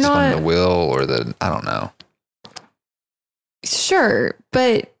not the discipline, the will, or the, I don't know. Sure,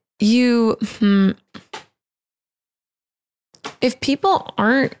 but you... If people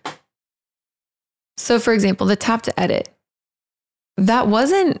aren't... So, for example, the tap to edit, that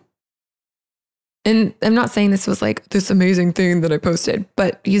wasn't, and I'm not saying this was like this amazing thing that I posted,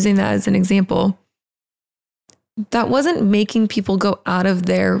 but using that as an example, that wasn't making people go out of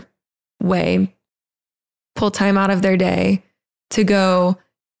their way, pull time out of their day to go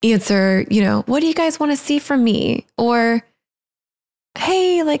answer, what do you guys want to see from me? Or,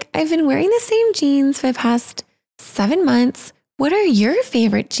 hey, like I've been wearing the same jeans for the past 7 months. What are your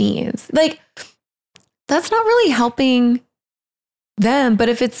favorite jeans? Like, that's not really helping them.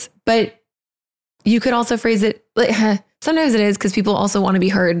 But you could also phrase it like, sometimes it is because people also want to be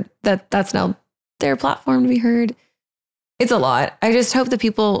heard. That's now their platform to be heard. It's a lot. I just hope that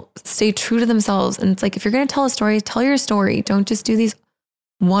people stay true to themselves. And it's like, if you're going to tell a story, tell your story. Don't just do these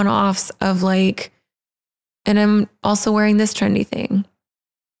one-offs of like, and I'm also wearing this trendy thing.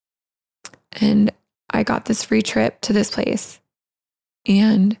 And I got this free trip to this place.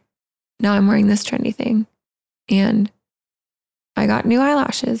 And now I'm wearing this trendy thing and I got new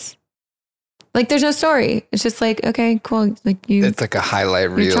eyelashes. Like there's no story. It's just like, okay, cool. Like it's like a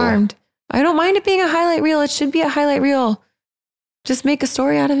highlight reel. You're charmed. I don't mind it being a highlight reel. It should be a highlight reel. Just make a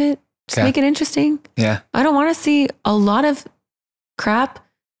story out of it. Just make it interesting. Yeah. I don't want to see a lot of crap.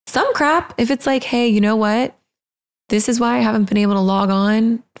 Some crap. If it's like, hey, you know what? This is why I haven't been able to log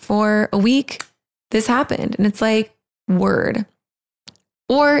on for a week. This happened. And it's like, word.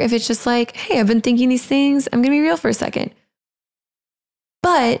 Or if it's just like, hey, I've been thinking these things. I'm going to be real for a second.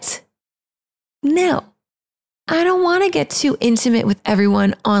 But no, I don't want to get too intimate with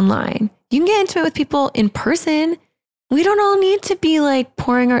everyone online. You can get intimate with people in person. We don't all need to be like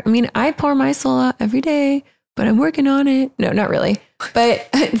I pour my soul out every day, but I'm working on it. No, not really. But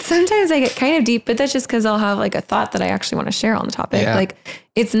sometimes I get kind of deep, but that's just because I'll have like a thought that I actually want to share on the topic. Yeah. Like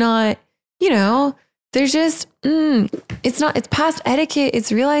it's not, there's just, it's past etiquette.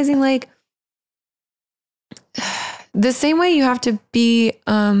 It's realizing like the same way you have to be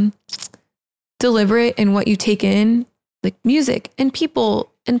deliberate in what you take in, like music and people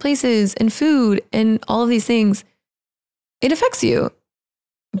and places and food and all of these things, it affects you.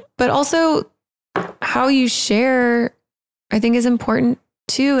 But also how you share, I think is important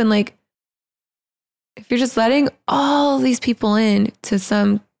too. And like, if you're just letting all these people in to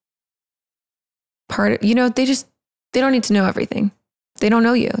some part of, they don't need to know everything. They don't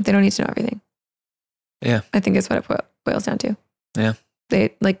know you. They don't need to know everything. Yeah. I think is what it boils down to. Yeah.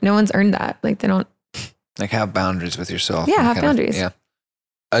 They like, no one's earned that. Like they don't like have boundaries with yourself. Yeah. Have boundaries. Yeah.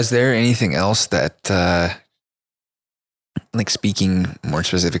 Is there anything else that, like speaking more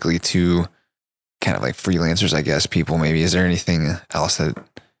specifically to kind of like freelancers, I guess, people maybe, is there anything else that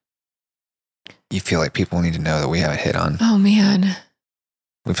you feel like people need to know that we haven't hit on? Oh man.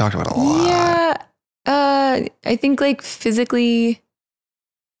 We've talked about a lot. Yeah. I think like physically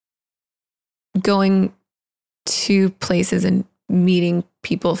going to places and meeting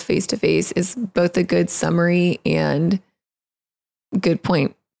people face to face is both a good summary and good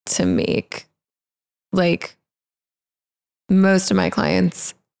point to make. Like most of my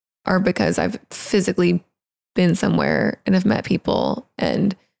clients are because I've physically been somewhere and have met people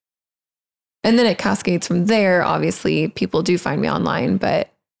and then it cascades from there. Obviously people do find me online,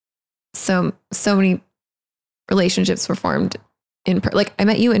 but so many relationships were formed like I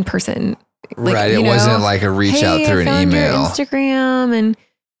met you in person. Like, right. It wasn't like a reach out through an email. Your Instagram and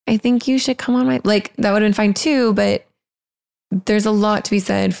I think you should come on my, like that would have been fine too, but there's a lot to be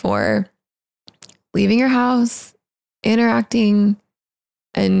said for leaving your house, interacting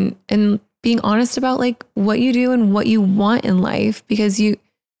and being honest about like what you do and what you want in life, because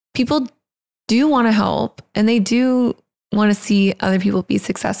people do want to help and they do want to see other people be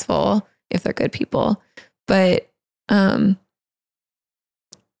successful if they're good people. But even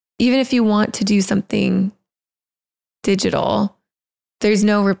if you want to do something digital, there's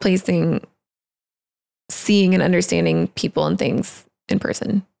no replacing seeing and understanding people and things in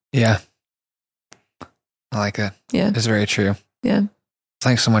person. Yeah. I like it. Yeah. It's very true. Yeah.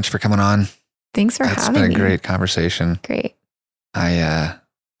 Thanks so much for coming on. Thanks for It's having been me. a great conversation. Great. I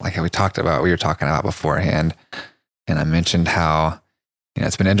like how we were talking about beforehand, and I mentioned how,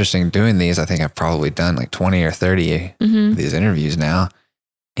 it's been interesting doing these. I think I've probably done like 20 or 30 Mm-hmm. of these interviews now.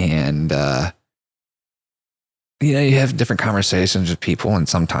 And, you have different conversations with people, and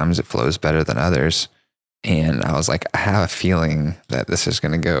sometimes it flows better than others. And I was like, I have a feeling that this is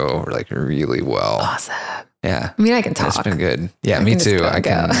going to go like really well. Awesome. Yeah. I mean, I can talk. It's been good. Yeah, I me can just too. go, I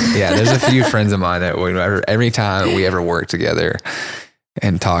can. go. Yeah, there's a few friends of mine that every time we ever work together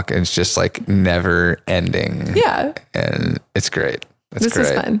and talk, it's just like never ending. Yeah. And it's great. It's This great.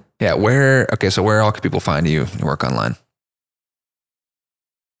 is fun. Yeah. So where all can people find you and work online?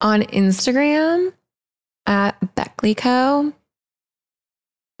 On Instagram at Beckley Co.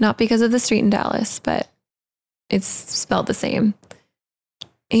 Not because of the street in Dallas, but it's spelled the same.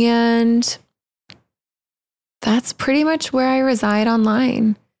 And that's pretty much where I reside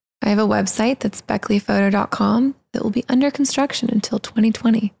online. I have a website that's beckleyphoto.com that will be under construction until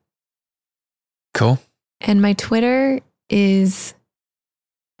 2020. Cool. And my Twitter is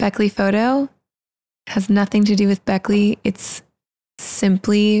Beckley Photo. Has nothing to do with Beckley. It's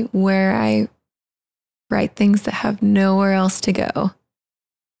simply where I write things that have nowhere else to go.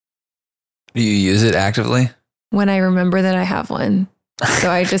 Do you use it actively? When I remember that I have one.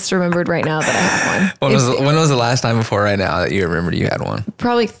 So I just remembered right now that I have one. When was the last time before right now that you remembered you had one?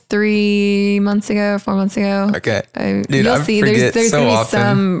 Probably 4 months ago. Okay. You'll I see forget there's so gonna be often.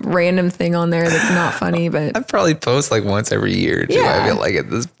 some random thing on there that's not funny, but I probably post like once every year too. Yeah. I feel like at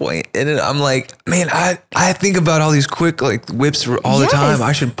this point. And then I'm like, man, I think about all these quick like whips all the Yes. time.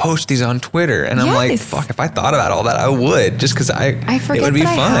 I should post these on Twitter. And I'm like, Yes. fuck, if I thought about all that, I would, just because I forget it would be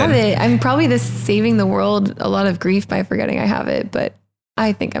that fun. I have it. I'm probably saving the world a lot of grief by forgetting I have it, but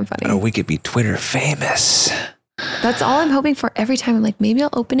I think I'm funny. Oh, we could be Twitter famous. That's all I'm hoping for every time. I'm like, maybe I'll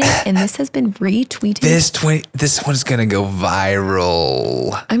open it and this has been retweeted. This one's gonna go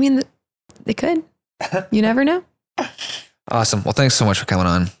viral. I mean, they could. You never know. Awesome. Well, thanks so much for coming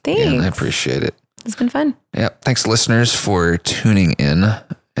on. Thanks. Yeah, I appreciate it. It's been fun. Yep. Thanks, listeners, for tuning in.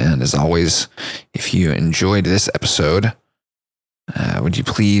 And as always, if you enjoyed this episode, would you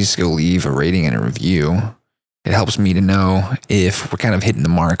please go leave a rating and a review? It helps me to know if we're kind of hitting the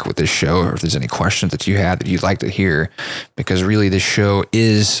mark with this show, or if there's any questions that you had that you'd like to hear, because really this show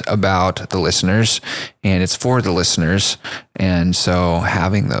is about the listeners and it's for the listeners. And so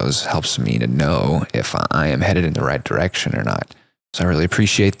having those helps me to know if I am headed in the right direction or not. So I really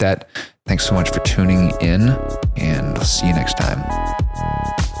appreciate that. Thanks so much for tuning in, and I'll see you next time.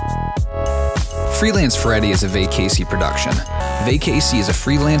 Freelance Friday is a VayCasey production. VayCasey is a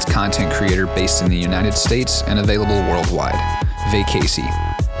freelance content creator based in the United States and available worldwide. VayCasey.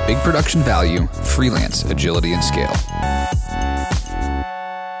 Big production value, freelance agility and scale.